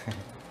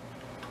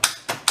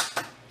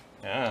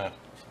 Ah.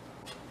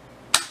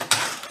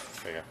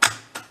 There you go.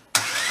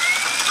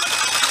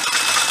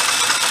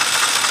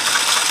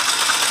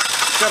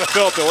 Gotta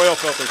fill up the oil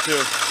filter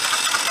too.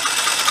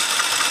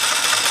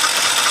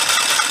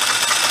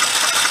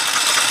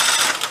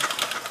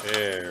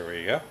 There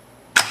we go.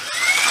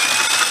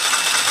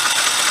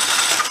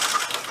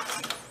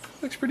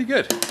 Looks pretty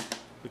good.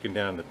 Looking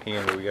down the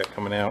pan that we got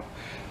coming out,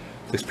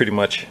 looks pretty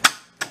much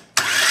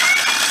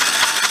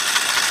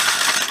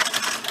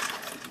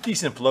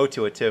decent flow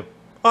to it too.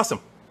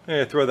 Awesome. I'm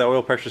gonna throw that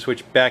oil pressure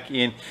switch back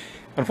in.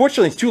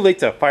 Unfortunately, it's too late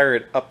to fire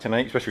it up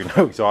tonight, especially with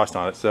no exhaust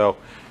on it. So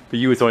for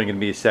you, it's only going to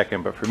be a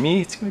second, but for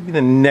me, it's going to be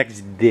the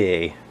next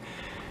day.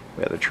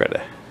 We gotta try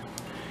to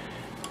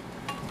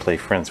play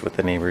friends with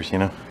the neighbors, you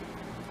know.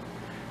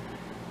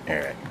 All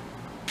right.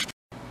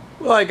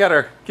 Well, I got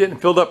her getting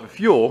filled up with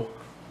fuel,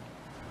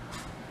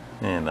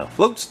 and the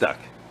float stuck.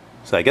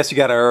 So I guess you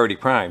got her already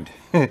primed.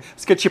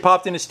 Let's get you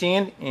popped in a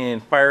stand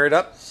and fire it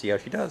up. See how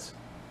she does.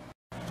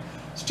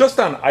 It's just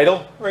on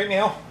idle right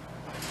now.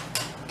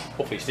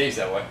 Hopefully it stays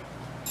that way.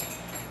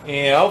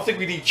 And I don't think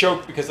we need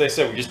choke because, like I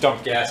said, we just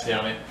dumped gas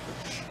down it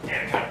and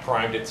it kind of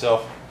primed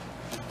itself.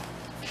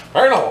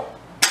 Fire in the hole.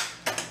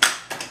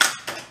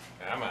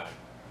 Come on.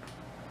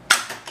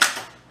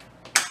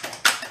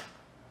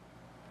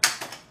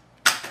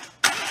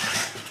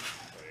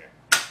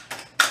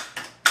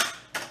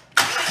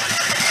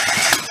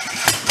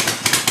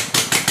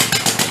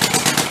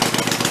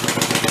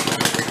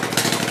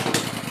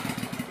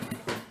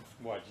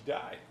 Why'd you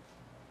die?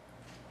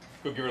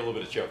 Go give her a little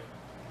bit of choke.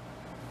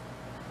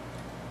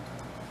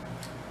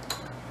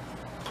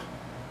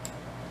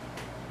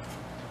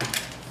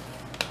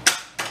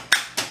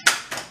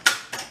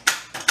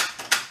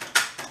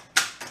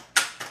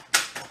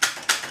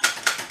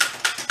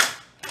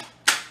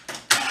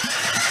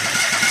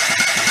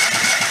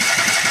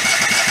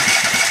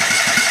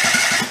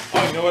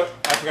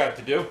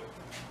 To do.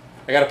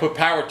 I got to put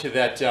power to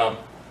that.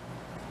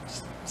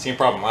 Same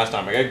problem last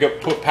time. I got to go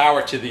put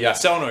power to the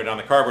solenoid on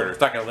the carburetor.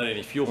 It's not going to let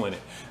any fuel in it.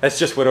 That's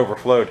just what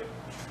overflowed.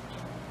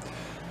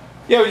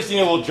 Yeah, we just need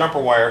a little jumper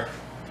wire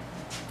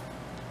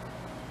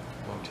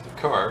going to the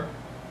carb,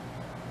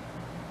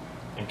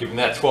 and give them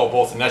that 12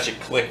 volts, and that should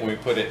click when we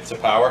put it to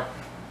power.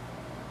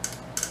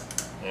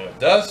 And it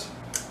does.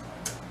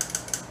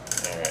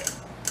 All right.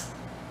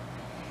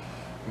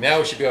 Now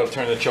we should be able to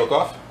turn the choke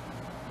off.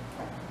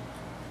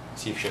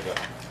 See if she'll go.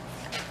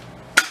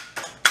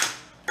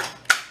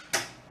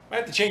 Might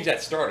have to change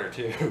that starter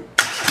too.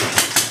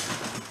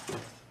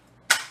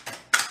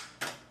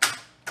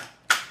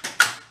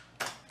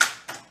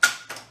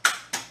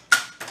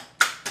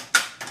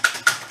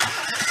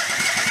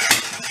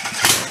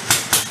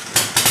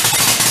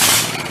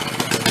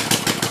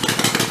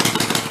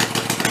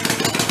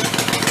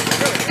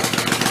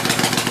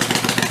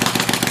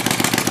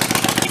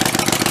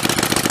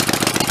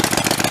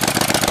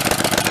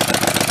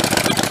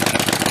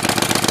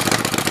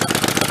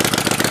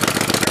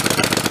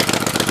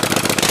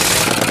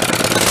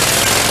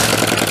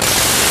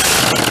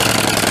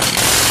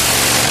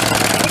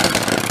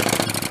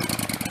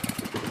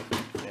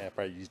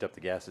 Used up the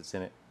gas that's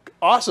in it.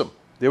 Awesome.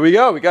 There we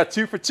go. We got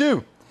 2 for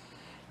 2.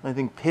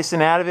 Anything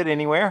pissing out of it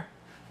anywhere?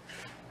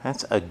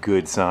 That's a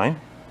good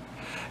sign.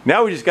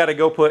 Now we just got to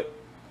go put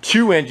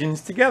 2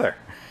 engines together.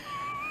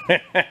 All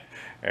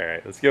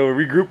right, let's go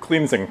regroup,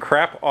 clean some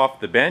crap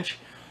off the bench,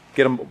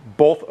 get them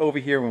both over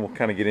here, and we'll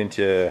kind of get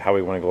into how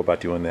we want to go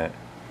about doing that.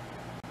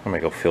 I'm gonna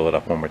go fill it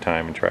up one more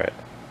time and try it.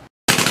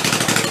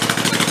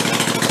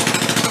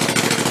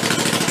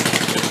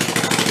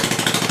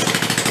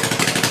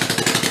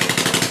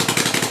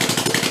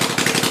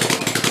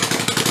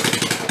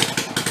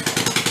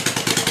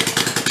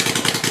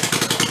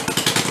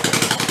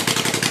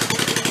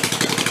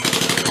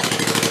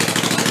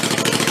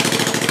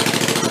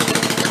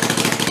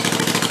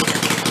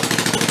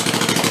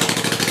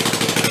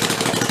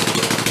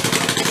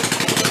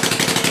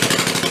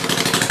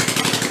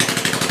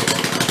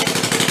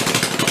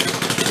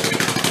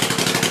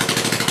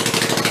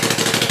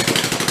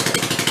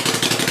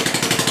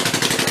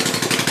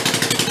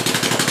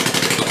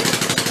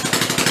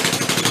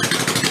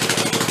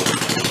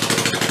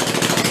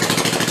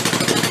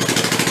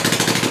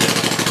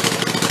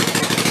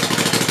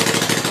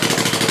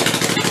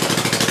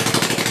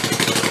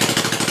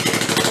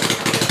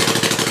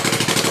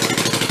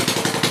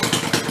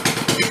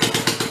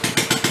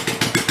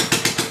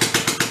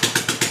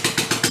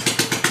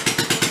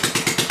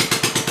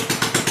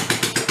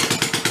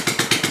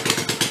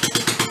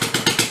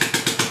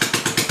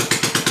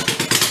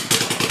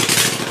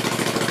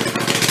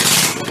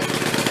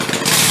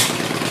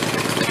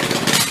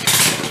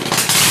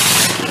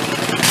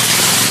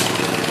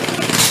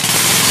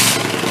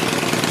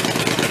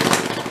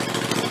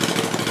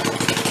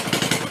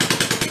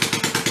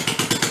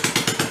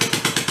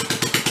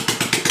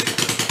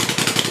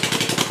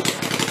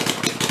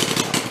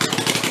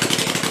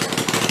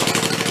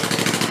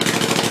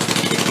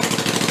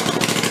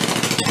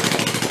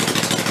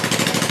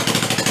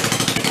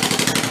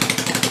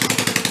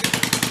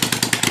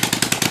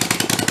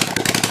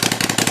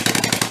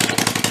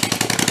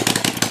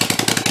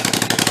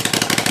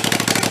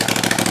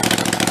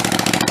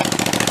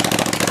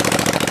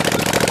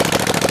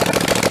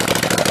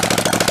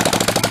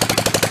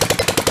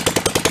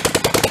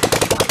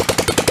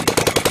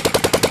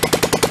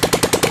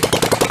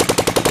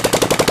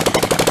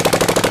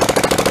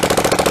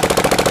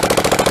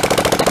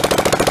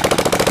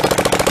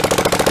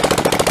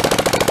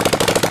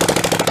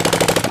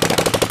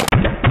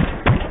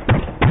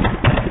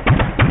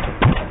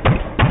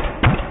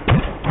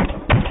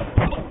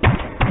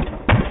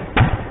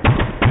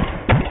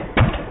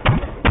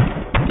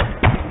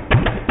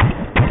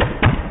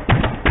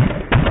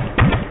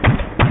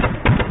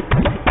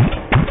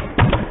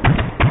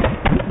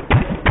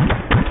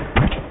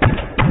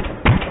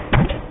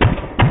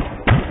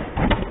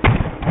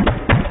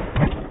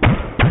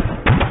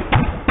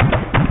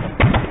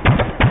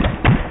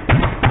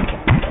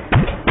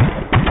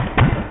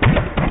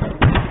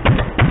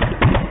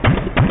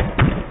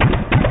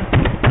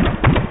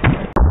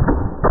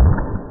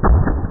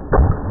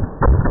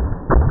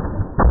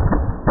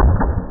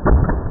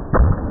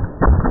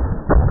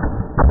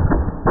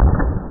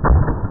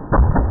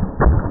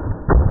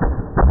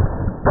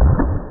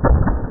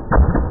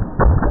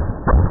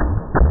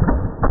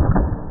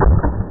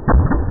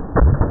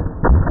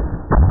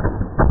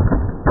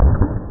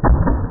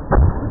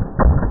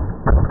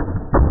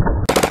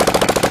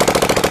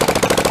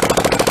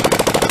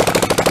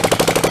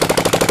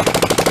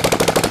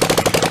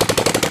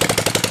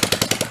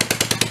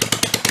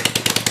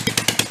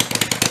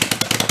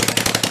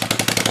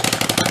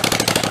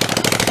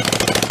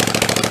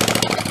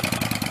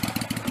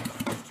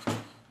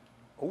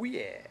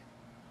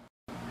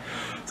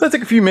 So I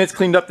took a few minutes,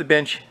 cleaned up the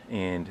bench,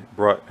 and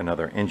brought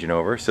another engine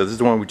over. So this is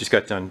the one we just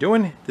got done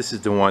doing. This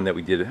is the one that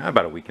we did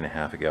about a week and a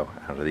half ago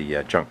out of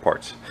the junk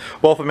parts.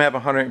 Both of them have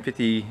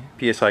 150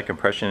 PSI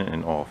compression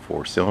in all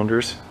 4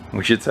 cylinders,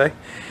 we should say.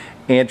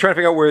 And trying to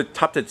figure out where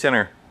top dead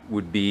center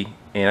would be.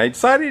 And I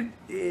decided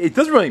it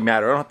doesn't really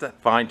matter. I don't have to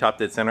find top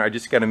dead center. I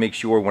just got to make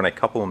sure when I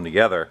couple them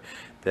together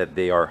that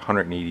they are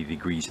 180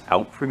 degrees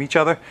out from each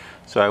other.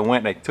 So I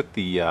went and I took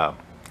the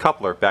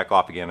coupler back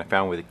off again. I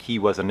found where the key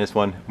was on this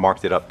one,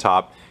 marked it up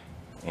top,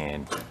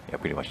 and yeah,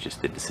 pretty much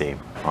just did the same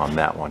on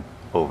that one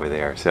over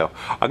there. So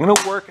I'm going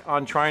to work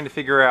on trying to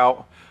figure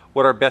out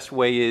what our best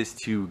way is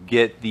to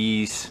get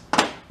these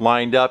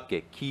lined up,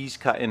 get keys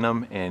cut in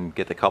them, and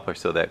get the coupler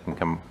so that it can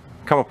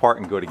come apart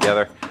and go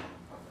together.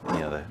 You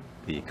know,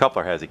 the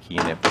coupler has a key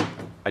in it, but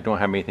I don't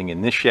have anything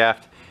in this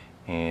shaft,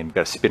 and we've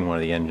got to spin one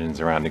of the engines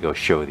around to go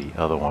show the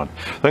other one.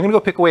 So I'm going to go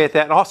pick away at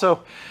that. And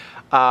also,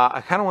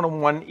 I kind of want a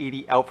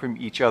 180 out from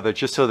each other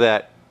just so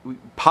that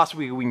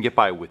possibly we can get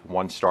by with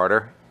one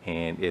starter.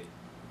 And if,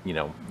 you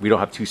know, we don't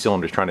have 2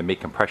 cylinders trying to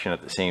make compression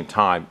at the same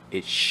time,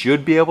 it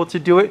should be able to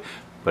do it.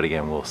 But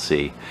again, we'll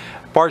see.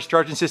 As far as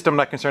charging system, I'm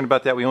not concerned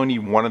about that. We only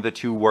need one of the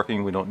 2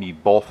 working. We don't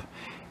need both.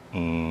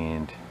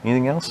 And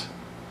anything else?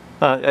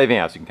 Everything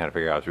else you can kind of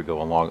figure out as we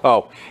go along.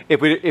 Oh,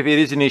 if it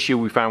is an issue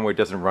we find where it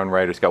doesn't run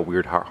right, or it's got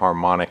weird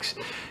harmonics,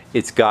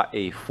 it's got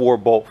a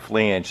 4-bolt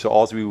flange. So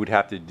all we would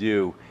have to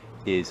do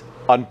is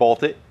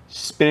unbolt it,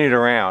 spin it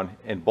around,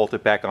 and bolt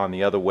it back on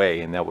the other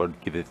way, and that would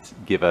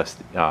give us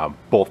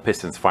both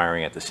pistons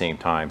firing at the same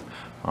time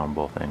on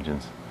both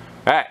engines.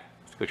 All right,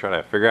 let's go try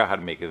to figure out how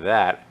to make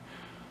that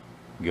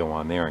go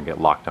on there and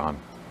get locked on.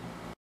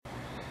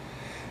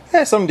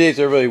 Yeah, some days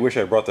I really wish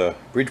I brought the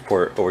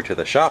Bridgeport over to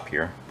the shop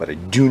here, but I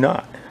do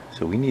not.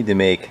 So we need to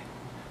make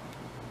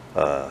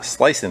a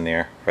slice in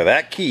there for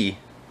that key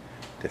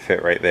to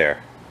fit right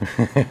there.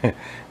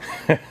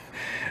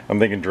 I'm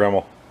thinking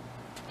Dremel.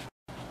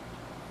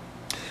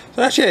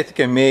 So actually I think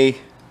I may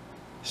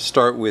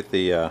start with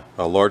a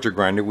larger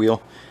grinder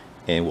wheel,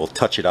 and we'll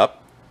touch it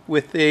up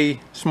with a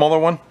smaller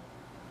one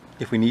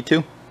if we need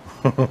to.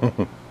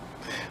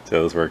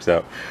 So this works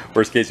out.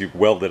 Worst case, you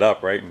weld it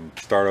up, right, and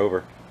start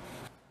over.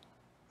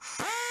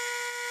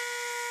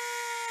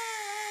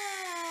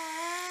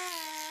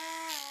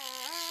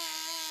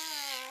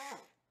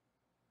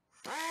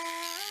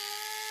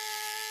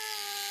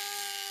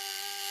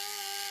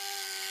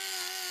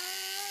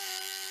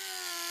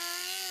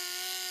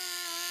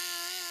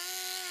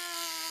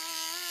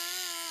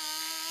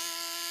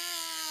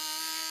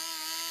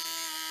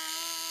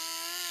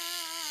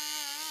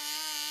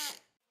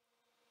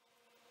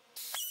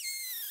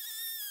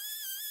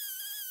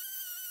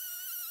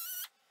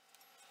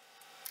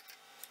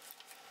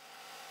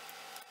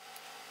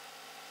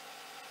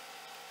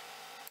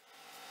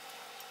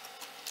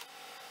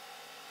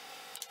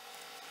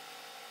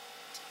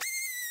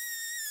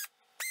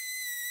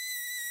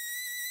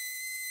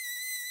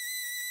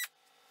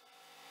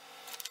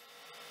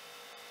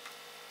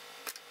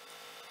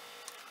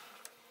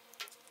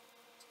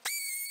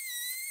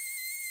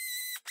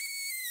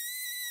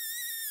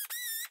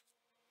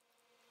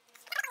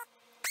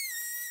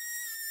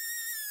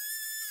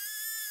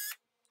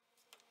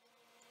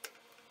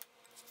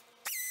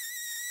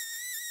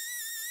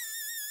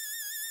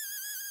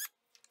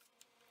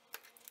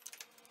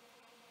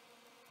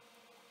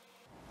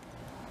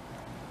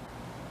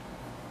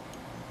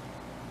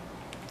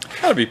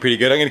 That'll be pretty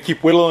good. I'm going to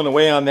keep whittling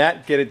away on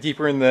that, get it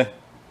deeper in the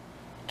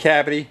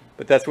cavity,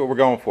 but that's what we're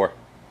going for.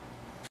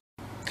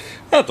 I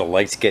don't know if the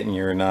light's getting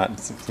you or not. It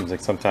seems like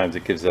sometimes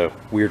it gives a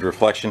weird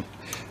reflection,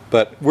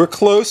 but we're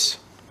close.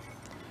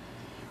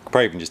 Could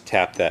probably even just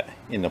tap that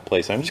into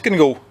place. I'm just going to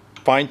go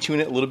fine tune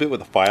it a little bit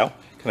with a file,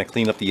 kind of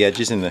clean up the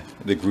edges and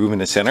the groove in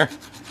the center.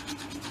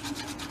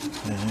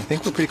 And I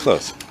think we're pretty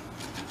close.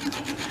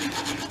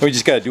 We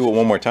just got to do it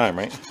one more time,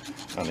 right?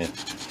 On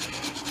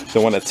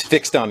the one that's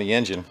fixed on the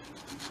engine.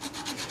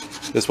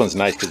 This one's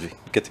nice because we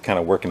get to kind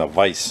of work in a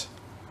vise.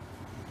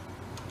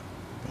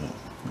 Yeah,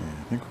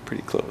 I think we're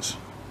pretty close.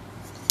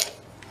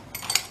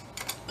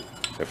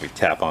 If we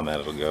tap on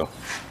that, it'll go.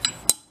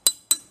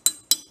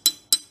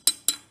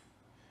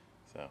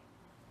 So,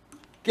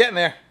 getting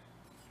there.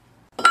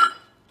 Thought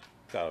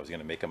I was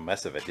going to make a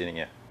mess of it, didn't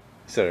you?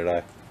 So did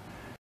I.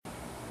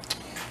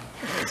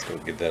 Let's go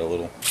give that a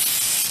little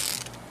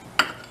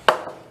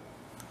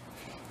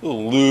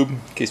lube in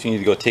case we need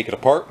to go take it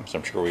apart, so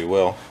I'm sure we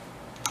will.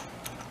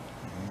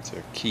 That's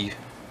our key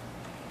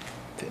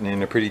fitting in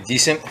there pretty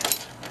decent. And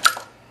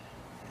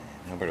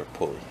how about our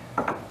pulley?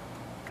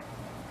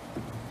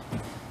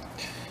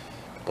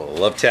 Couple of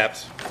love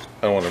taps.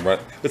 I don't want to run.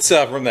 Let's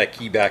run that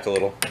key back a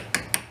little.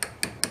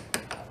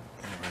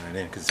 Run it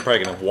in because it's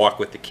probably going to walk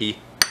with the key.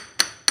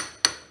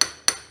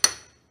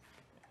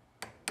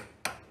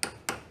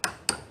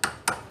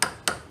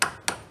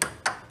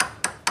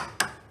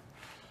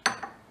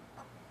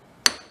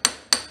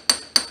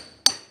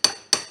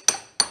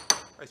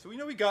 So we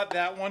know we got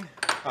that one.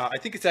 I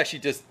think it's actually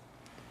just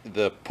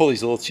the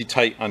pulley's a little too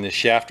tight on this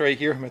shaft right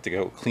here. I'm going to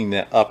have to go clean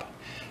that up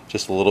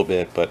just a little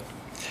bit, but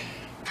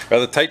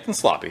Rather tight than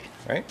sloppy,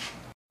 right?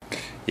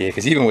 Yeah,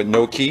 because even with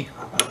no key,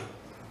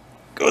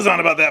 goes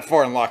on about that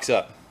far and locks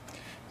up.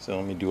 So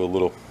let me do a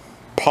little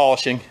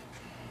polishing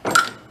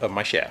of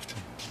my shaft.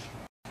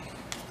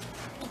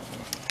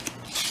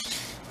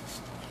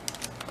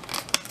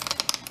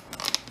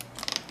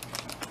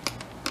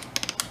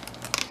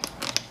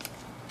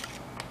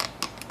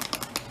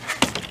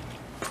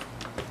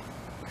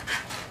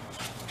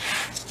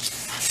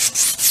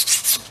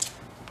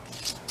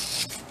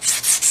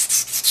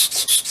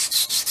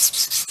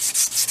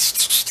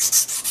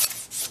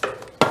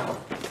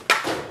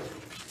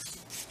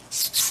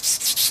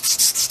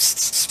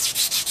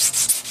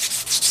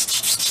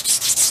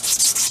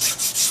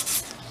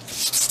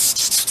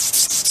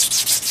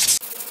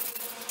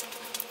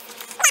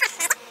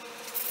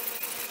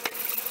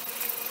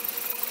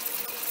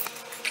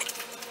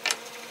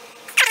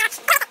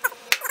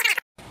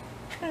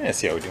 Let's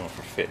see how we're doing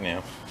for fit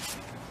now.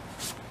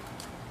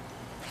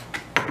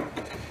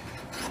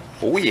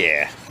 Oh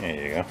yeah,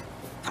 there you go.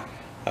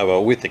 How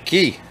about with the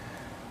key?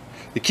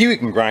 The key we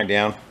can grind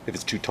down if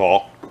it's too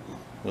tall.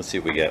 Let's see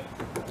what we get.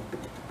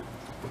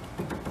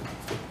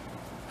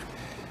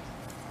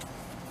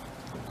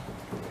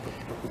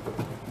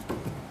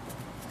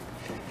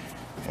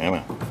 Come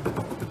on.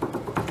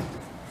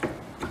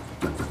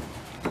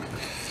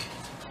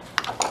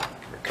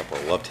 For a couple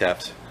of love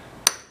taps.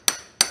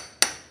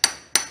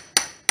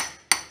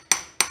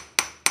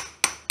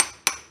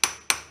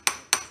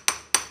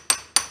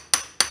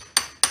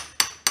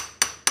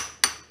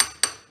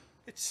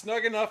 It's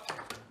snug enough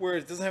where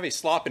it doesn't have any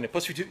slop in it.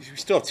 Plus we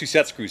still have 2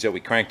 set screws that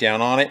we crank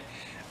down on it.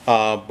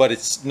 But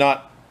it's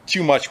not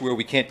too much where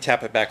we can't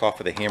tap it back off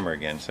with a hammer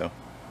again. So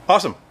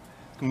awesome.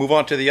 Let's move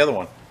on to the other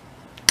one.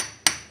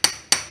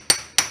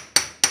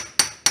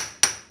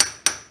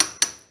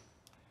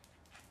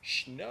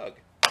 Snug.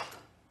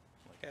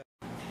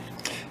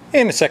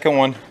 And the second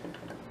one.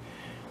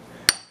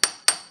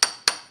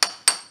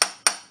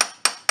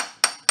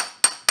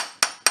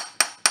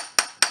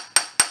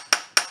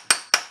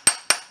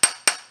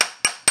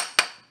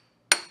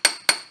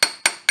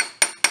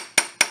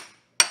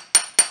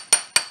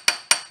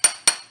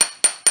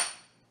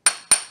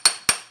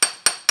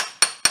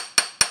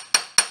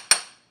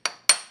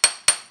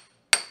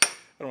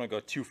 I don't want to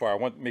go too far. I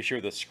want to make sure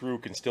the screw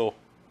can still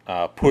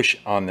push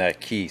on that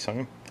key. So I'm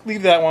going to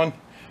leave that one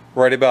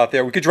right about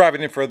there. We could drive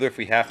it in further if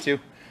we have to.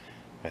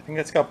 I think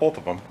that's got both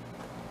of them.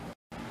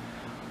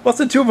 Well,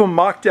 the 2 of them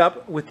mocked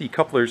up with the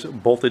couplers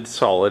bolted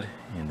solid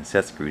and the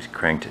set screws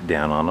cranked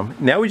down on them.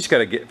 Now we just got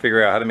to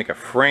figure out how to make a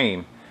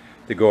frame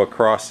to go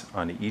across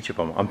on each of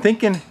them. I'm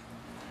thinking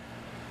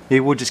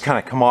maybe we'll just kind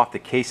of come off the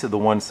case of the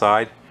one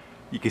side.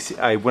 You can see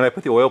when I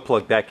put the oil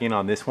plug back in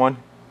on this one,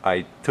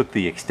 I took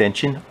the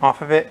extension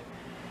off of it.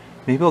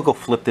 Maybe I'll go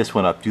flip this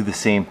one up, do the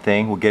same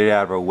thing. We'll get it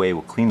out of our way.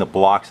 We'll clean the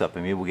blocks up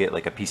and maybe we'll get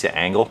like a piece of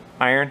angle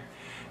iron.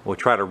 We'll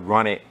try to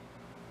run it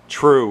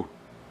true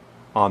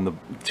on the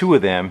 2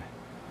 of them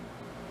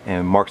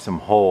and mark some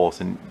holes.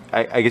 And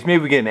I guess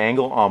maybe we get an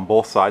angle on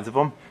both sides of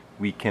them.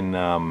 We can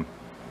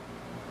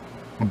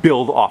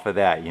build off of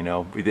that, you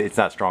know. It's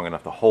not strong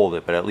enough to hold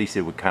it, but at least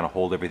it would kind of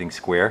hold everything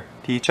square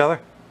to each other.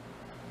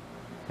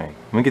 All right,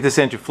 I'm gonna get this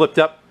engine flipped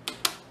up,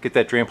 get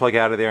that drain plug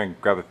out of there and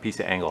grab a piece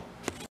of angle.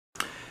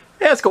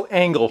 Yeah, let's go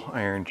angle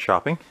iron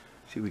shopping.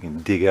 See if we can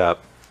dig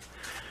up.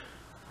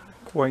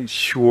 Not quite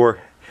sure.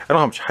 I don't know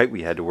how much height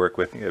we had to work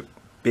with. A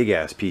big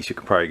ass piece you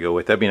could probably go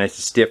with. That'd be nice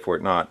and stiff for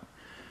it not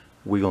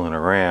wiggling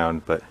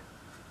around, but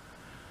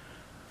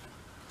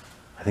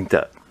I think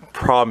the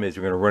problem is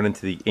we're going to run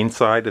into the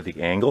inside of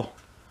the angle.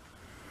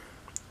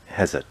 It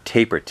has a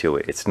taper to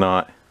it. It's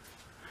not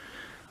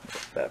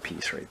that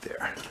piece right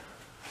there.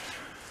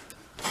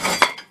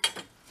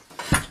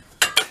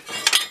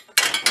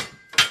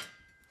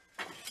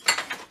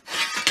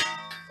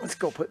 Let's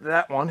go put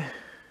that one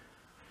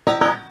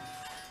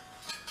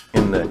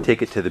in the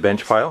take it to the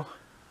bench pile.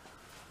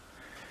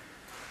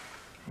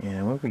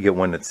 And we're gonna get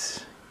one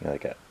that's, you know,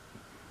 like a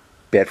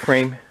bed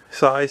frame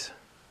size.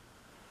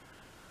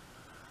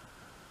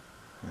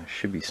 There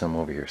should be some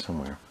over here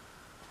somewhere.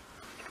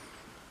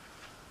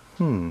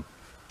 I'll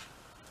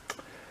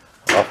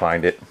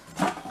find it.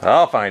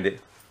 I'll find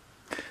it.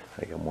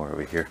 I got more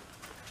over here.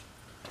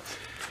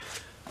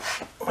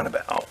 What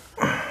about?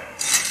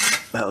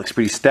 That looks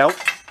pretty stout.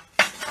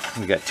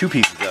 We got 2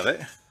 pieces of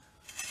it.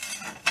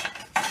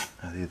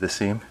 Are they the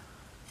same?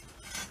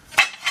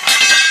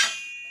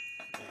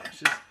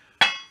 Yeah,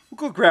 we'll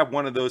go grab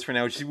one of those for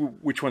now, see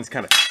which ones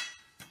kind of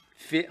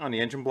fit on the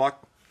engine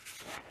block.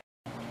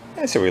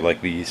 I say we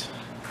like these.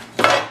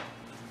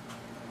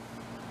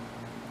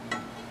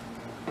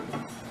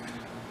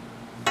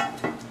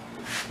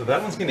 So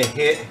that one's gonna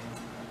hit.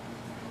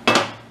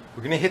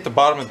 We're gonna hit the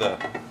bottom of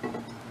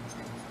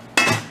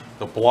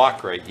the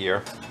block right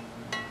here.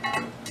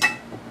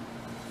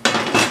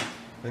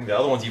 I think the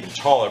other one's even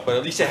taller, but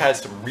at least it has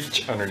some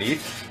reach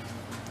underneath.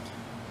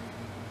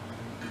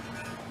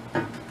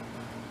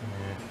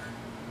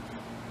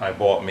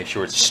 Eyeball it, make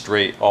sure it's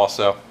straight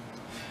also.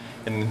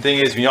 And the thing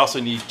is, we also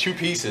need 2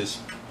 pieces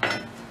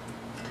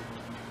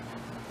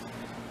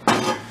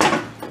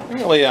I'm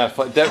gonna lay down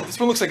this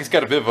one looks like it's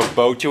got a bit of a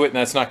bow to it, and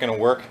that's not gonna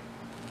work.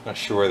 Not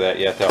sure of that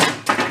yet though.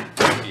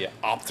 That'll be an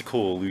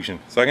optical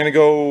illusion. So I'm gonna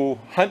go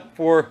hunt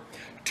for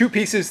 2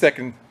 pieces that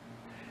can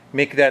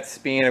make that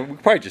span. We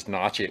could probably just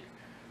notch it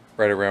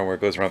right around where it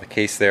goes around the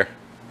case there.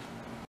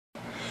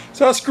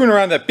 So I was screwing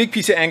around. That big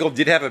piece of angle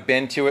did have a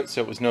bend to it,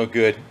 so it was no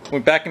good.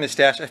 Went back in the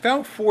stash. I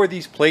found 4 of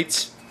these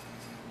plates.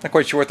 Not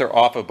quite sure what they're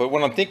off of, but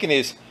what I'm thinking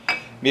is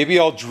maybe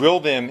I'll drill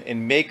them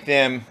and make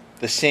them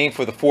the same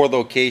for the 4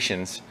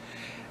 locations.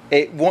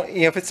 It won't,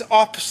 you know, if it's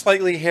off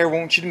slightly here,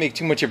 won't should make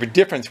too much of a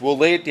difference. We'll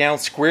lay it down,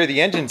 square the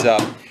engines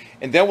up,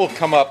 and then we'll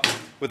come up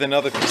with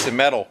another piece of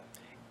metal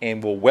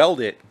and we'll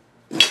weld it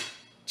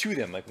to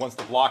them. Like once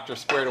the blocks are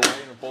squared away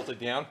and bolted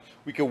down,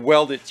 we can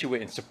weld it to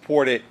it and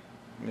support it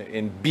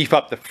and beef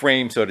up the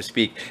frame, so to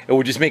speak. It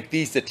will just make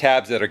these the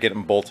tabs that are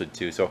getting bolted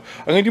to. So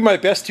I'm going to do my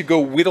best to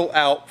go whittle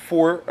out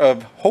 4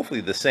 of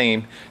hopefully the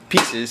same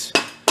pieces,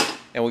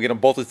 and we'll get them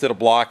bolted to the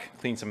block,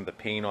 clean some of the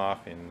paint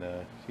off, and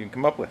you can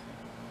come up with.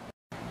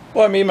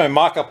 Well, I made my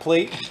mock-up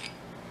plate.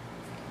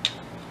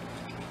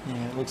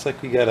 Yeah, it looks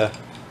like we gotta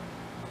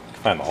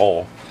find the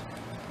hole.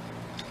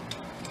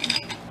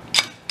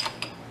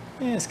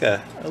 Yeah, it's got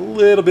a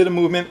little bit of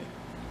movement,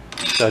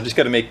 so I just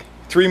got to make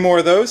 3 more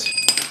of those.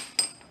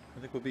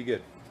 I think we'll be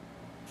good.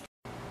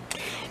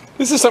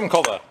 This is something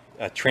called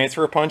a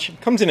transfer punch.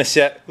 It comes in a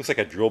set. Looks like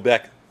a drill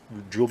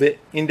bit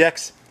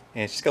index,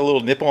 and it's just got a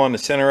little nipple on the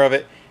center of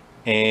it,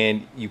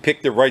 and you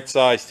pick the right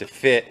size to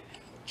fit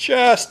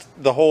just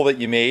the hole that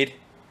you made.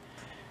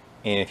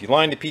 And if you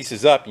line the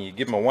pieces up and you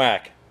give them a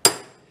whack,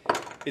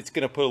 it's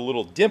going to put a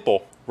little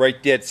dimple right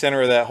dead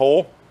center of that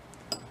hole.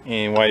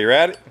 And while you're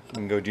at it, you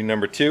can go do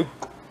number 2.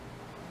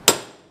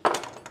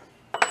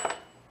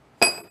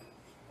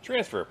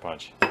 Transfer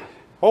punch.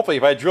 Hopefully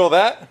if I drill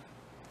that,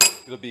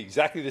 it'll be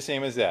exactly the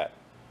same as that.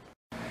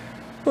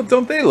 Well,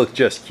 don't they look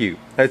just cute?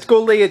 Let's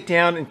go lay it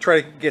down and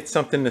try to get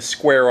something to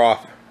square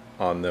off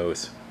on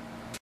those.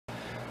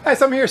 Alright,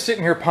 so I'm here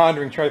sitting here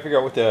pondering, trying to figure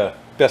out what the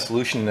best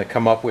solution to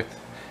come up with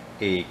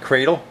a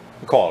cradle.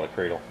 We'll call it a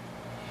cradle.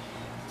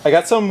 I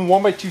got some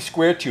 1x2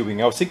 square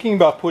tubing. I was thinking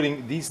about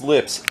putting these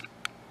lips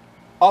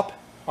up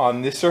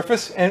on this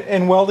surface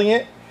and welding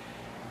it,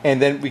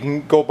 and then we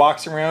can go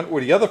box around.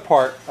 Or the other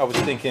part I was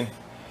thinking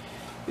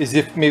is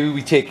if maybe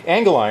we take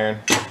angle iron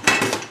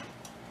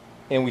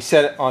and we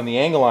set it on the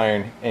angle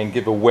iron and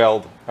give a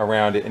weld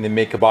around it and then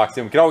make a box.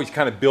 And we could always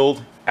kind of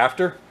build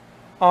after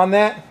on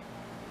that.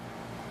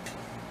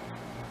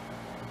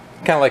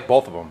 Kind of like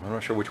both of them. I'm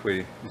not sure which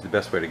way is the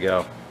best way to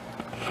go.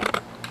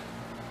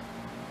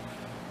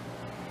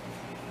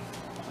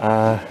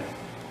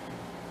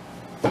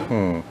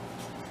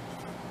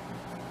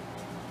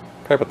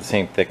 Probably about the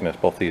same thickness.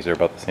 Both these are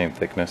about the same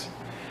thickness.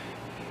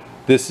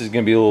 This is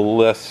going to be a little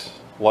less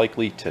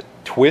likely to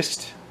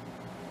twist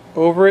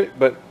over it,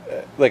 but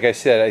like I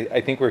said,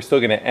 I think we're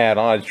still going to add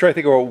on. Try to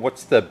think about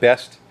what's the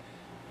best,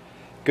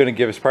 going to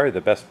give us probably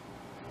the best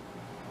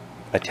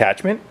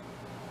attachment.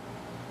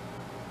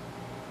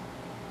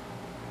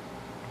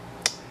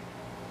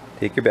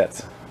 Take your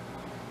bets.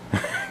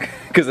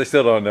 Because I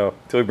still don't know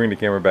until we bring the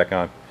camera back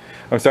on.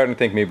 I'm starting to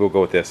think maybe we'll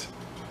go with this.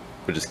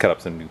 We'll just cut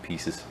up some new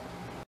pieces.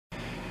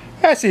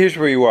 Alright, so here's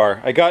where you are.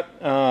 I got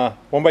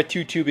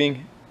 1x2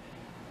 tubing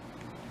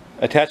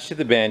attached to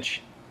the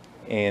bench,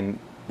 and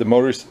the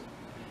motor's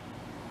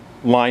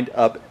lined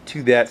up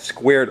to that,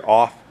 squared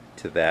off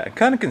to that. I'm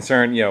kind of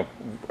concerned, you know,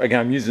 again,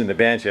 I'm using the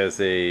bench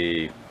as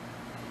a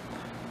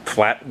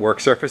flat work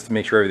surface to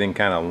make sure everything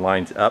kind of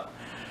lines up.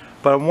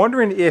 But I'm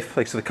wondering if,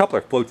 like, so the coupler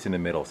floats in the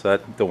middle, so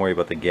don't worry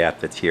about the gap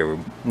that's here.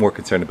 We're more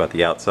concerned about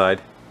the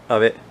outside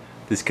of it.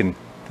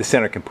 The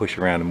center can push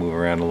around and move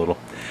around a little.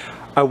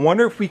 I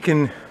wonder if we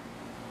can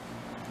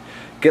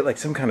get like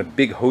some kind of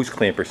big hose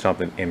clamp or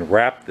something and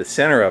wrap the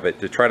center of it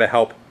to try to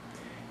help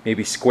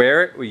maybe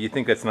square it, or you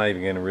think that's not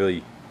even going to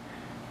really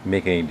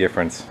make any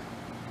difference?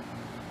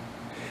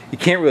 You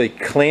can't really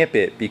clamp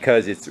it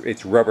because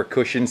it's rubber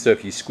cushion, so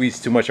if you squeeze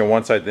too much on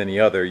one side than the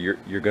other, you're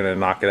going to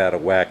knock it out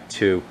of whack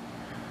too.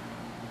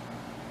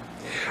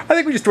 I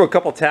think we just throw a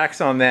couple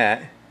tacks on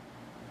that,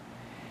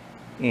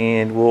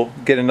 and we'll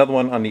get another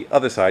one on the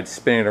other side,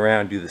 spin it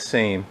around, do the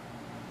same,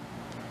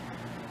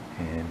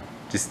 and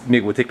just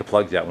maybe we'll take the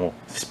plugs out and we'll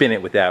spin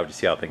it with that, just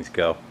see how things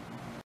go.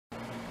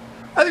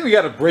 I think we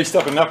got it braced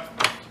up enough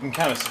you can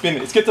kind of spin it.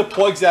 Let's get the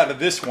plugs out of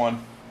this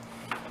one,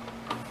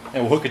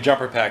 and we'll hook a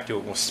jumper pack to it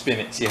and we'll spin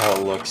it, see how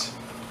it looks.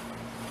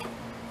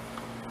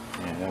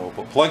 And then we'll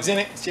put plugs in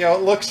it, see how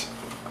it looks.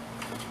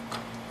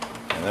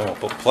 And then we'll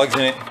put plugs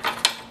in it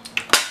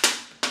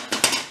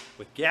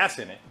with gas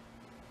in it,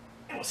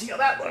 and we'll see how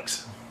that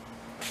looks.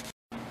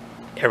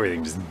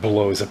 Everything just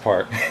blows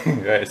apart.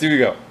 Alright, so here we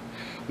go.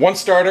 One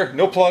starter,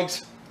 no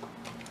plugs.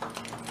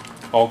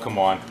 Oh, come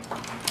on.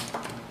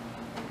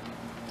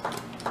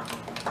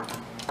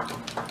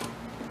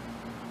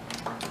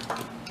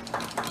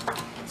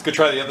 Let's go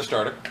try the other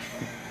starter.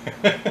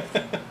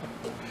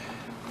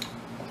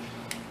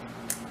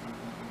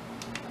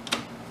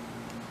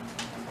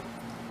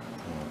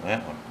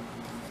 That one.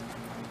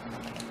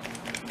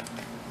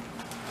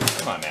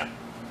 Come on now.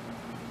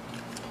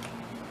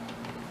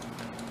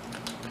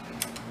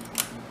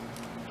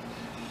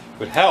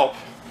 Would help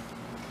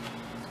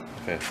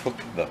if I hook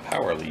the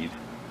power lead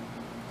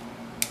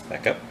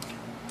back up.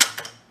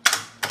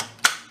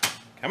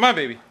 Come on,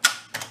 baby.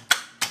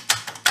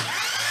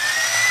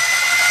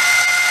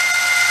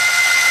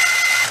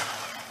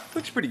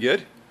 Looks pretty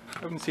good. I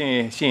haven't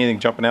seen anything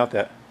jumping out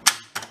that.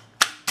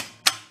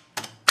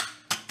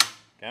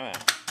 Come on.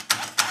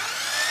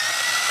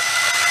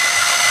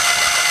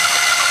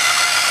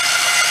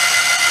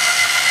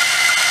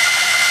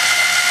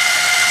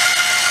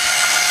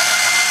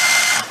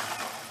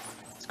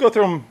 Let's go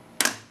throw some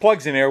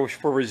plugs in there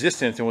for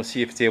resistance and we'll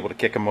see if it's able to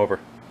kick them over.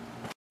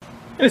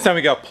 And this time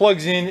we got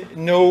plugs in,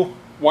 no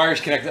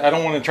wires connected. I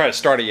don't want to try to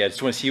start it yet. I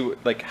just want to see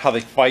like how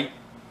they fight.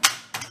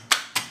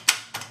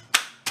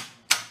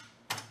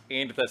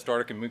 And if that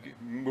starter can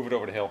move it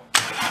over the hill.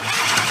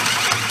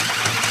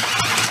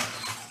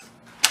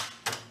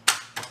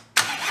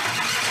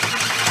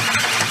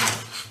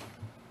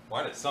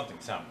 Why does something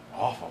sound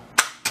awful?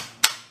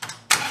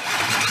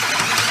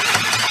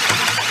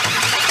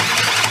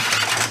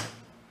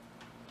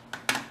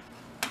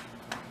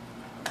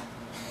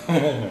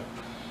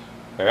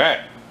 All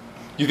right.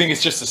 You think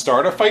it's just the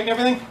starter fighting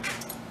everything?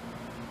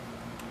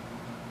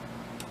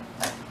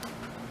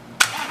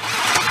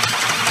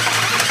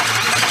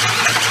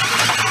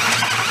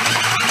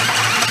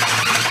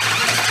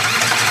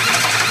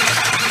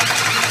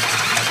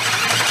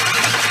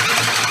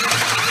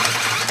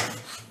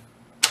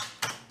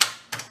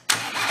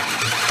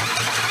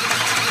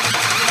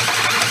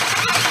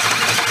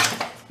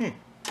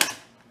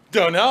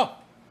 Don't know.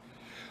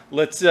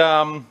 Let's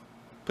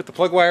put the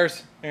plug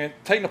wires and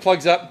tighten the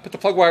plugs up, put the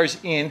plug wires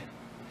in,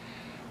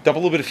 dump a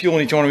little bit of fuel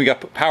in each one, and we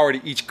got power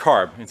to each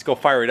carb. Let's go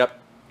fire it up,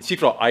 see if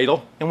it'll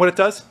idle and what it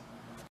does.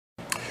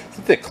 I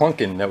think the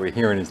clunking that we're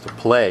hearing is the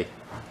play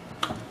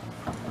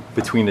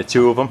between the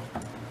two of them.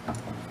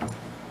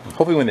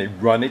 Hopefully when they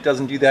run it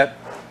doesn't do that,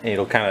 and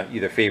it'll kind of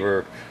either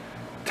favor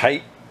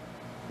tight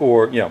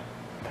or, you know,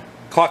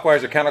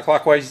 clockwise or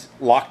counterclockwise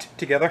locked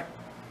together.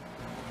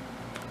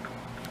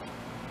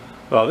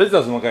 Well, this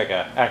doesn't look like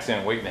an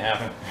accident waiting to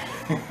happen.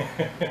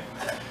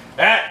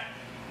 Alright,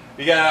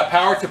 we got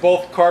power to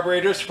both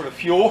carburetors for the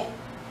fuel.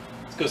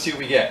 Let's go see what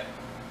we get.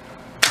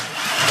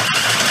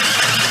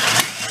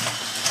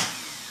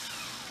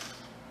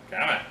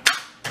 Come on.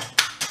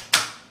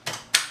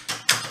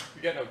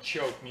 We got no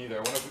choke neither. I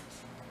wonder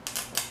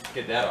if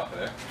we get that off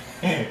of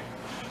there.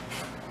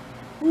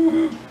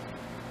 Woo. Let me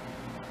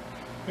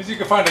see if you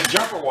can find a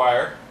jumper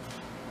wire.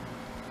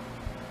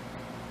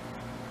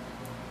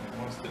 It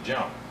wants to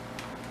jump.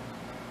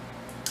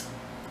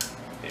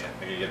 Yeah,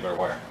 I gotta get a better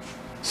wire.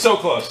 So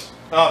close.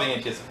 Oh, the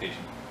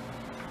anticipation.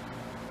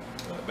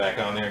 Back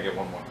on there and get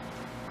one more.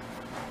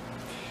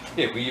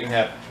 Yeah, we even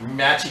have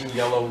matching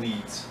yellow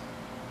leads.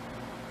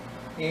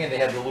 And they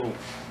have the little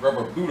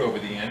rubber boot over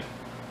the end.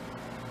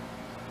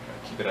 Try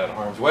to keep it out of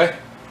harm's way.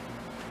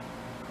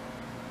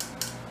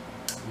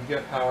 We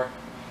got power.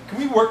 Can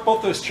we work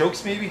both those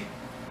chokes maybe?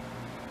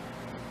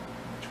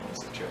 Which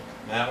one's the choke?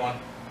 That one.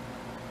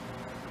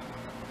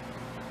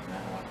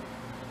 That one.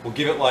 We'll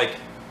give it like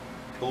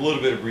a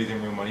little bit of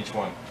breathing room on each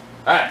one.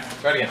 All right,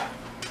 try it again.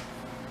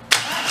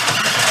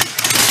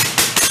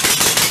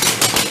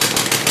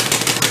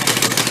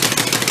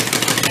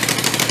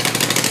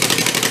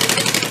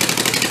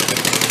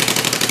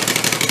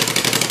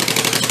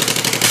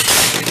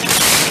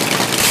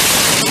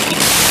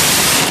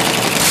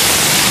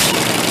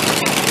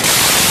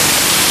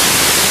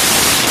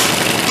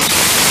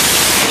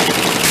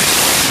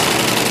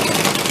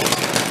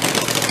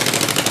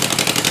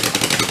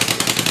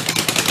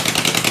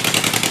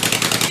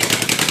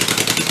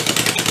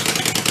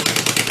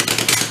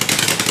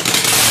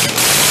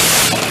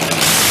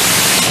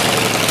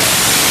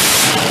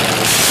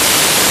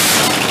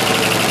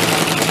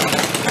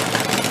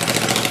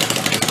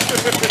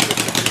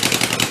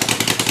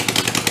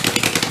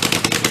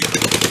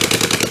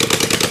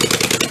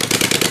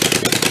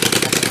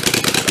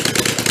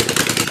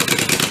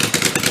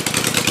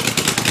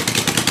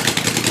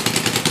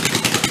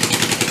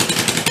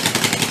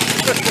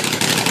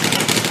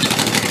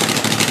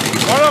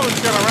 One of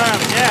them's gonna run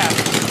out of gas.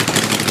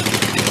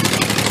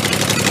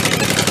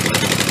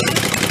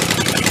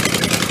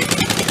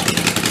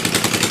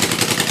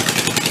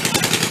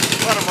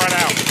 Let him run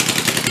out.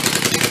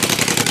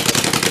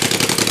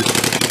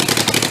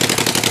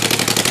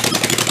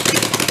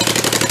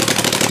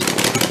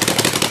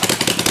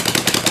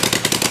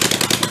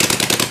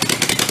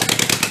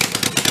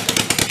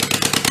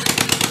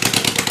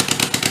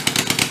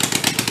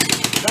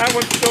 That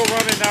one's still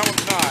running, that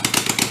one's not.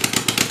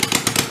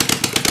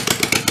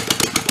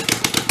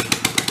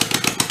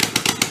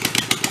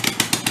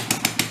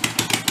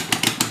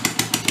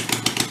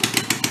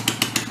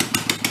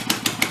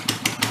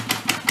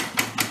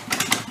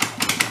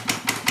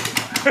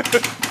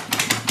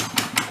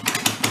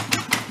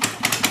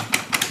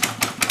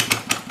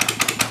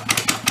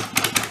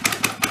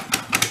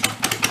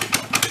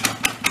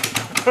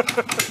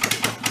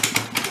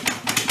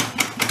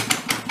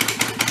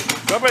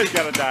 Somebody's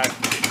got to die.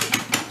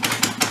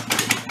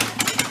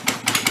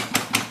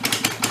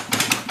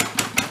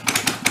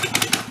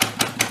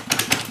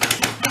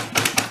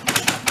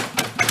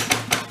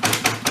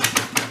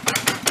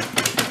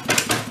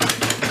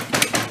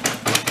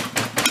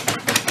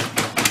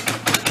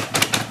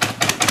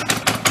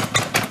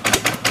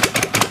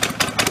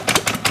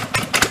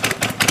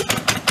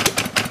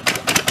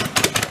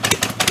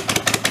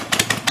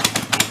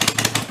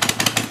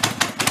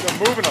 They're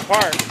moving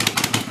apart.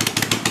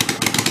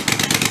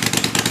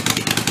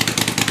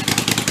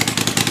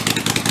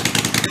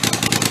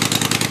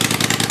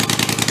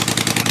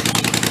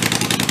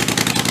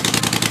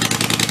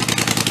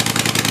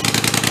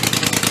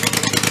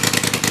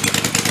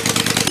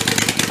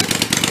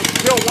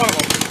 Kill one of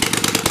them.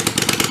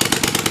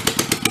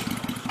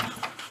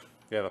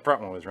 Yeah, the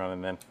front one was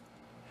running then.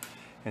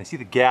 And see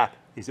the gap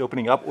is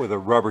opening up or the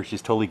rubber's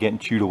just totally getting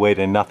chewed away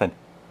to nothing.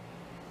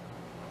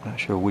 Not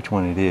sure which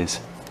one it is.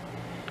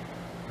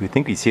 You would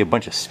think you'd see a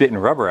bunch of spit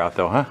and rubber out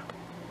though, huh?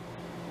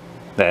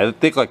 They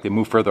look like they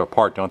move further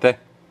apart, don't they?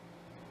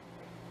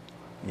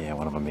 Yeah,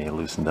 one of them may have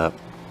loosened up.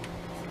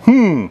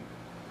 Kinda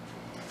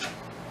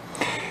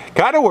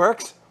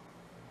works.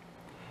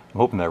 I'm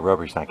hoping that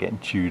rubber's not getting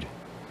chewed.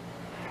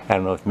 I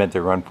don't know if it's meant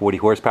to run 40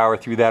 horsepower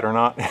through that or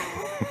not.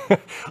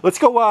 Let's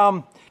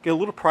go get a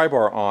little pry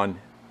bar on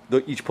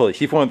each pulley.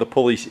 See if one of the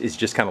pulleys is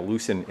just kind of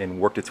loose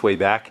and worked its way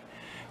back,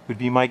 would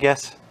be my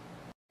guess.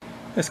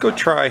 Let's go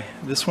try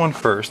this one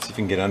first, see if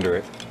we can get under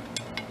it.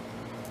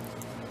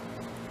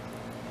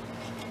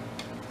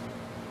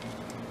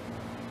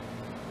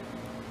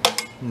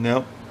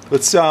 No.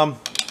 Let's see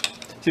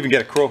if we can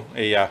get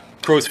a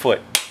crow's foot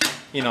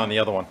in on the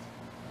other one.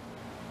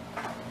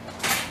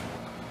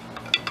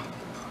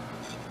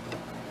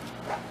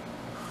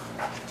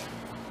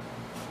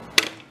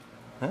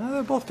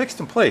 They're both fixed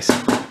in place,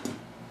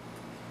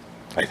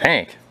 I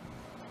think.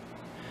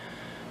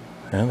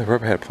 And the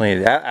rubber had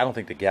plenty. I don't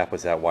think the gap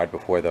was that wide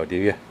before though, do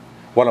you?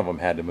 One of them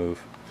had to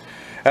move.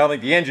 I don't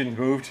think the engine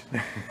moved.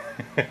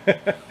 They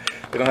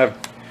don't have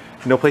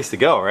no place to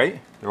go,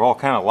 right? They're all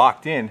kind of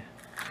locked in.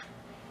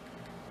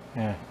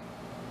 Yeah.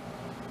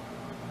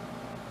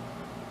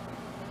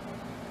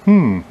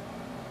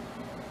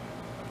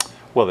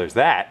 Well, there's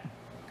that.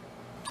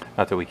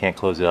 Not that we can't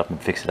close it up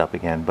and fix it up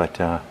again, but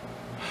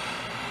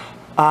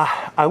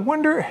I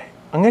wonder,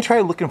 I'm gonna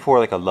try looking for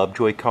like a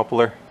Lovejoy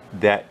coupler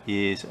that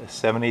is a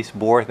 7/8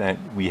 bore, that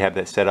we have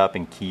that set up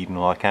and keyed and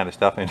all that kind of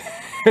stuff, and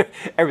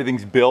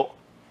everything's built.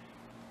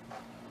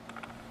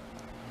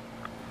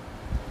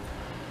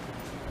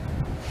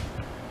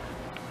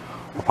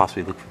 I'll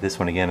possibly look for this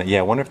one again. Yeah,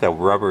 I wonder if that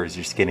rubber is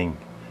just getting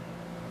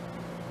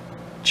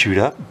chewed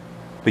up.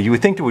 But you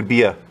would think there would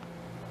be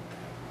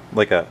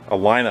like a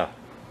line of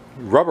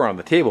rubber on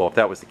the table if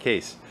that was the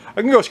case.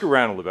 I can go screw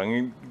around a little bit. I'm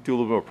going to do a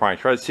little bit more prying.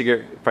 Try to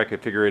figure if I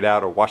could figure it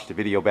out or watch the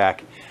video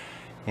back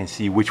and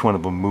see which one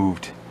of them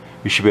moved.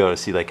 We should be able to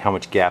see like how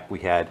much gap we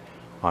had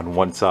on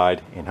one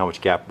side and how much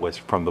gap was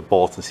from the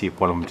bolts, and see if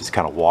one of them just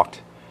kind of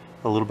walked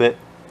a little bit.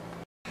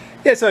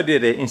 Yeah, so I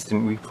did an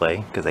instant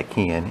replay because I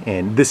can,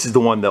 and this is the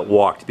one that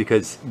walked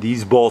because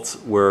these bolts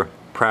were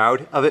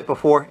proud of it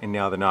before and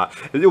now they're not.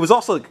 It was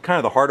also kind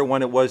of the harder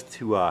one it was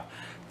to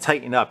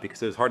tighten up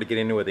because it was hard to get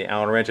into with the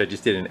Allen wrench. I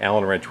just did an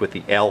Allen wrench with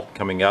the L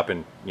coming up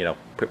and, you know,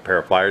 put a pair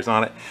of pliers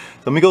on it.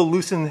 So let me go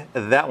loosen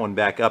that one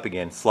back up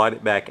again, slide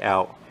it back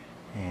out,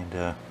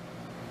 and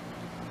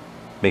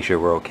make sure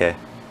we're okay.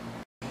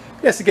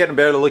 Yes, it's getting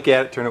better to look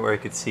at it, turn it where I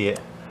could see it.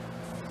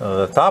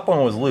 The top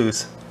one was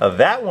loose.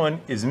 That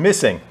one is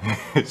missing.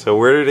 So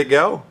where did it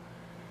go?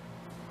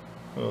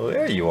 Well,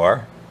 there you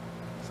are.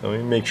 So let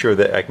me make sure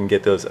that I can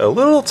get those a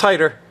little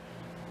tighter.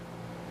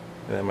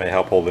 That might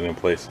help hold it in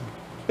place.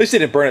 At least it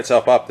didn't burn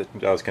itself up, that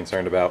I was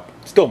concerned about.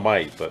 Still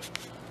might, but...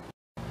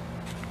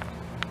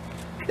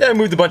 yeah, I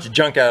moved a bunch of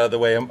junk out of the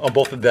way. I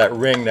bolted that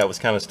ring that was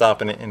kind of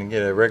stopping it and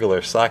get a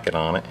regular socket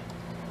on it.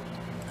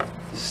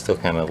 It's still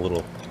kind of a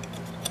little...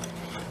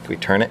 Can we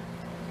turn it?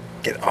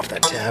 Get it off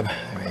that tab.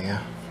 There you go.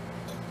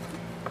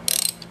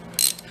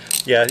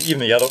 Yeah, even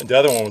the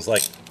other one was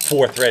like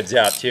 4 threads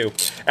out too.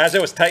 As I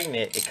was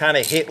tightening it, it kind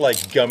of hit like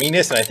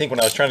gumminess, and I think when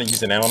I was trying to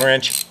use an Allen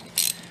wrench,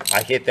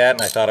 I hit that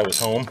and I thought I was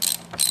home,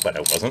 but I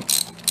wasn't.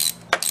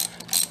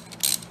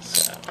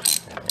 So, I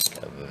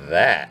think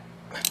that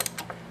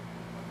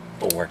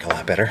will work a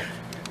lot better.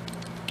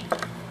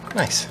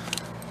 Nice.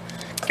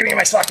 Give me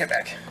my socket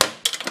back.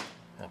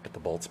 I'll put the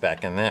bolts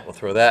back in that. We'll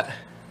throw that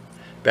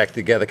back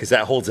together because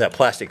that holds that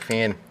plastic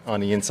fan on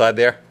the inside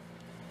there.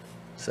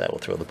 So we'll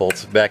throw the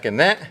bolts back in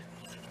that.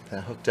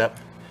 That hooked up.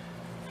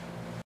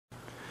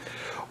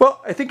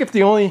 Well, I think if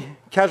the only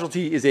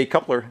casualty is a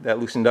coupler that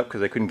loosened up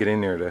because I couldn't get in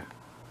there to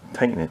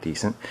tighten it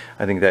decent,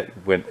 I think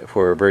that went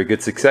for a very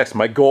good success.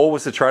 My goal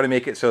was to try to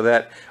make it so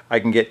that I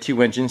can get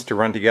 2 engines to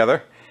run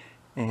together,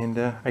 and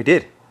I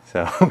did.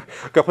 So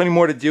got plenty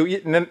more to do,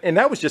 and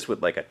that was just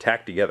with like a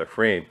tacked together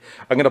frame.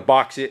 I'm gonna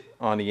box it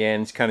on the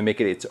ends, kind of make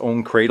it its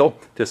own cradle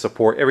to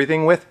support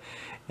everything with,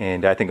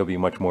 and I think it'll be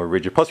much more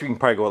rigid. Plus we can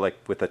probably go like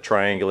with a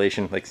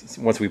triangulation, like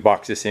once we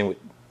box this in with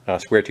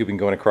square tubing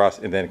going across,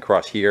 and then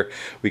across here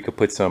we could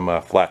put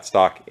some flat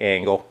stock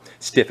angle,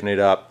 stiffen it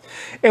up,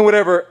 and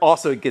whatever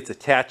also it gets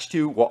attached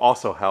to will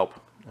also help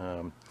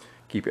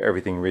keep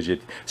everything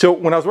rigid. So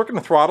when I was working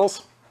the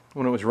throttles,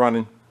 when it was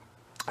running,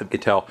 I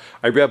could tell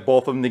I revved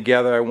both of them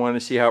together. I wanted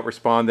to see how it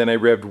responded. Then I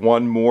revved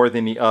one more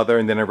than the other,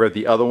 and then I revved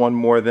the other one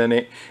more than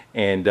it,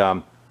 and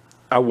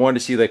I wanted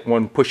to see like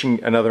one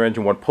pushing another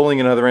engine, one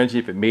pulling another engine,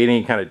 if it made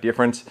any kind of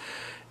difference.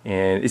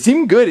 And it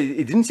seemed good.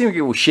 It didn't seem like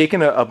it was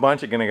shaking a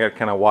bunch. Again, I got to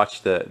kind of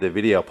watch the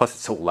video. Plus,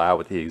 it's so loud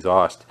with the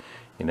exhaust.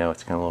 You know,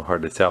 it's kind of a little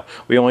hard to tell.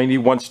 We only need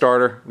one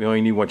starter. We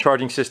only need one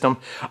charging system.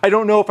 I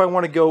don't know if I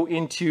want to go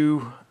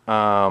into...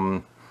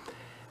 it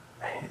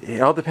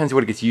all depends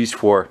what it gets used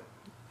for.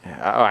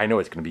 I know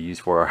what it's going to be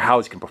used for, or how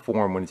it's going to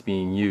perform when it's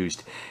being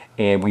used.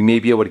 And we may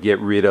be able to get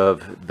rid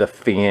of the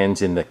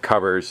fans and the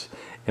covers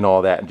and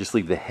all that, and just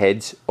leave the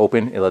heads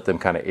open and let them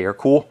kind of air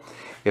cool.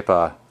 If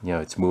you know,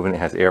 it's moving, it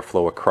has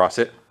airflow across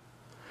it.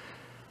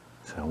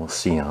 So we'll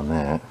see on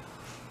that.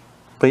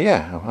 But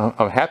yeah,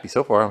 I'm happy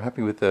so far. I'm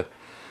happy with the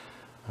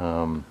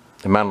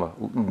amount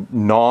of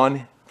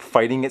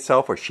non-fighting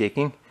itself or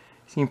shaking.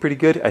 Seemed pretty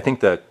good. I think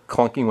the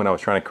clunking when I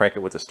was trying to crank it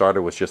with the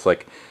starter was just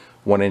like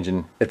one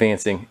engine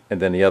advancing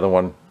and then the other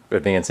one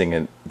advancing,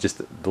 and just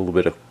a little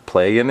bit of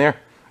play in there.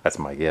 That's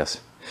my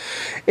guess.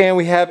 And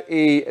we have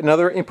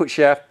another input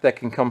shaft that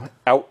can come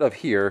out of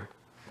here.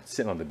 It's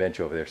sitting on the bench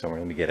over there somewhere.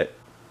 Let me get it.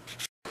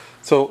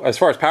 So as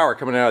far as power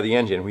coming out of the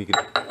engine, we could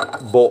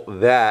bolt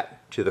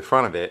that to the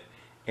front of it,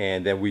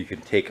 and then we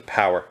could take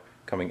power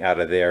coming out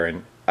of there.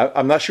 And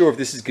I'm not sure if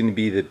this is going to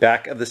be the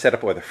back of the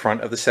setup or the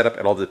front of the setup.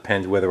 It all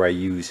depends whether I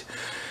use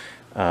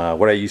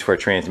what I use for a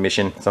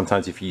transmission.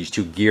 Sometimes if you use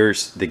two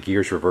gears, the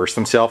gears reverse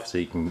themselves, so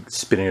you can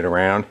spin it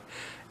around.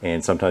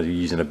 And sometimes you're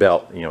using a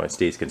belt, you know, it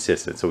stays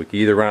consistent. So we can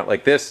either run it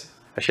like this,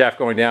 a shaft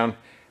going down,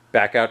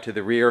 back out to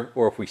the rear,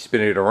 or if we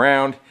spin it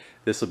around,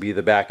 this will be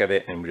the back of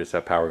it, and we just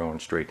have power going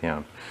straight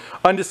down.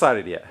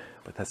 Undecided yet,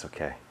 but that's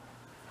okay.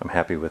 I'm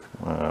happy with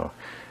how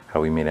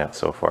we made out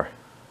so far.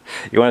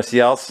 You want to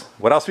see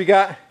what else we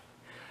got?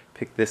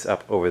 Picked this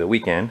up over the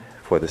weekend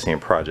for the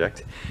same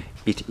project.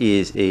 It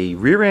is a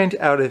rear end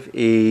out of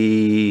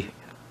a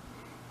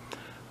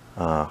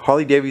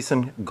Harley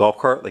Davidson golf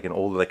cart, like an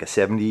old, like a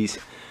 70s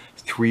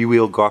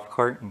three-wheel golf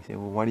cart. And you say,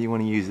 well, why do you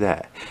want to use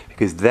that?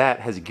 Because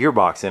that has a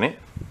gearbox in it.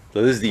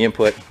 So this is the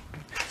input.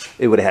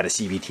 It would have had a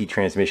CVT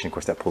transmission. Of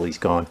course, that pulley's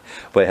gone.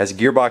 But it has a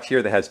gearbox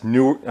here that has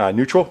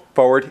neutral,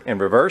 forward,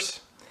 and reverse.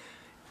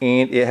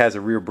 And it has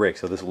a rear brake.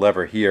 So this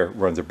lever here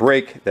runs a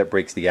brake that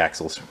brakes the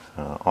axles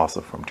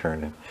also from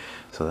turning.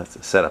 So that's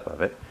the setup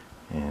of it.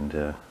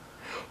 And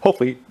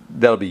hopefully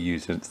that'll be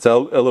used. It's a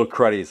little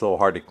cruddy. It's a little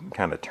hard to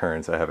kind of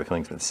turn. So I have a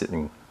feeling it's been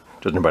sitting,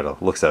 judging by the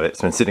looks of it,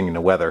 it's been sitting in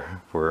the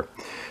weather for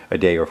a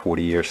day or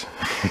 40 years.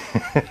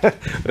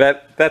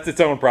 That's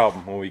its own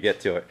problem when we get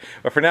to it.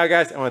 But for now,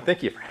 guys, I want to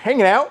thank you for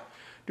hanging out,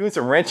 doing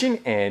some wrenching,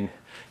 and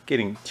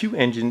getting two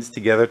engines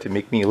together to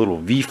make me a little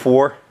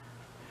V4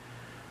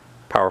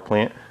 power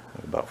plant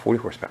of about 40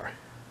 horsepower.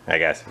 All right,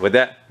 guys, with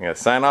that, I'm going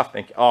to sign off.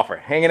 Thank you all for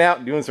hanging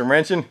out, doing some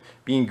wrenching,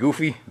 being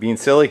goofy, being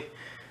silly,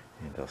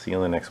 and I'll see you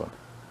on the next one.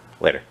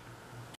 Later.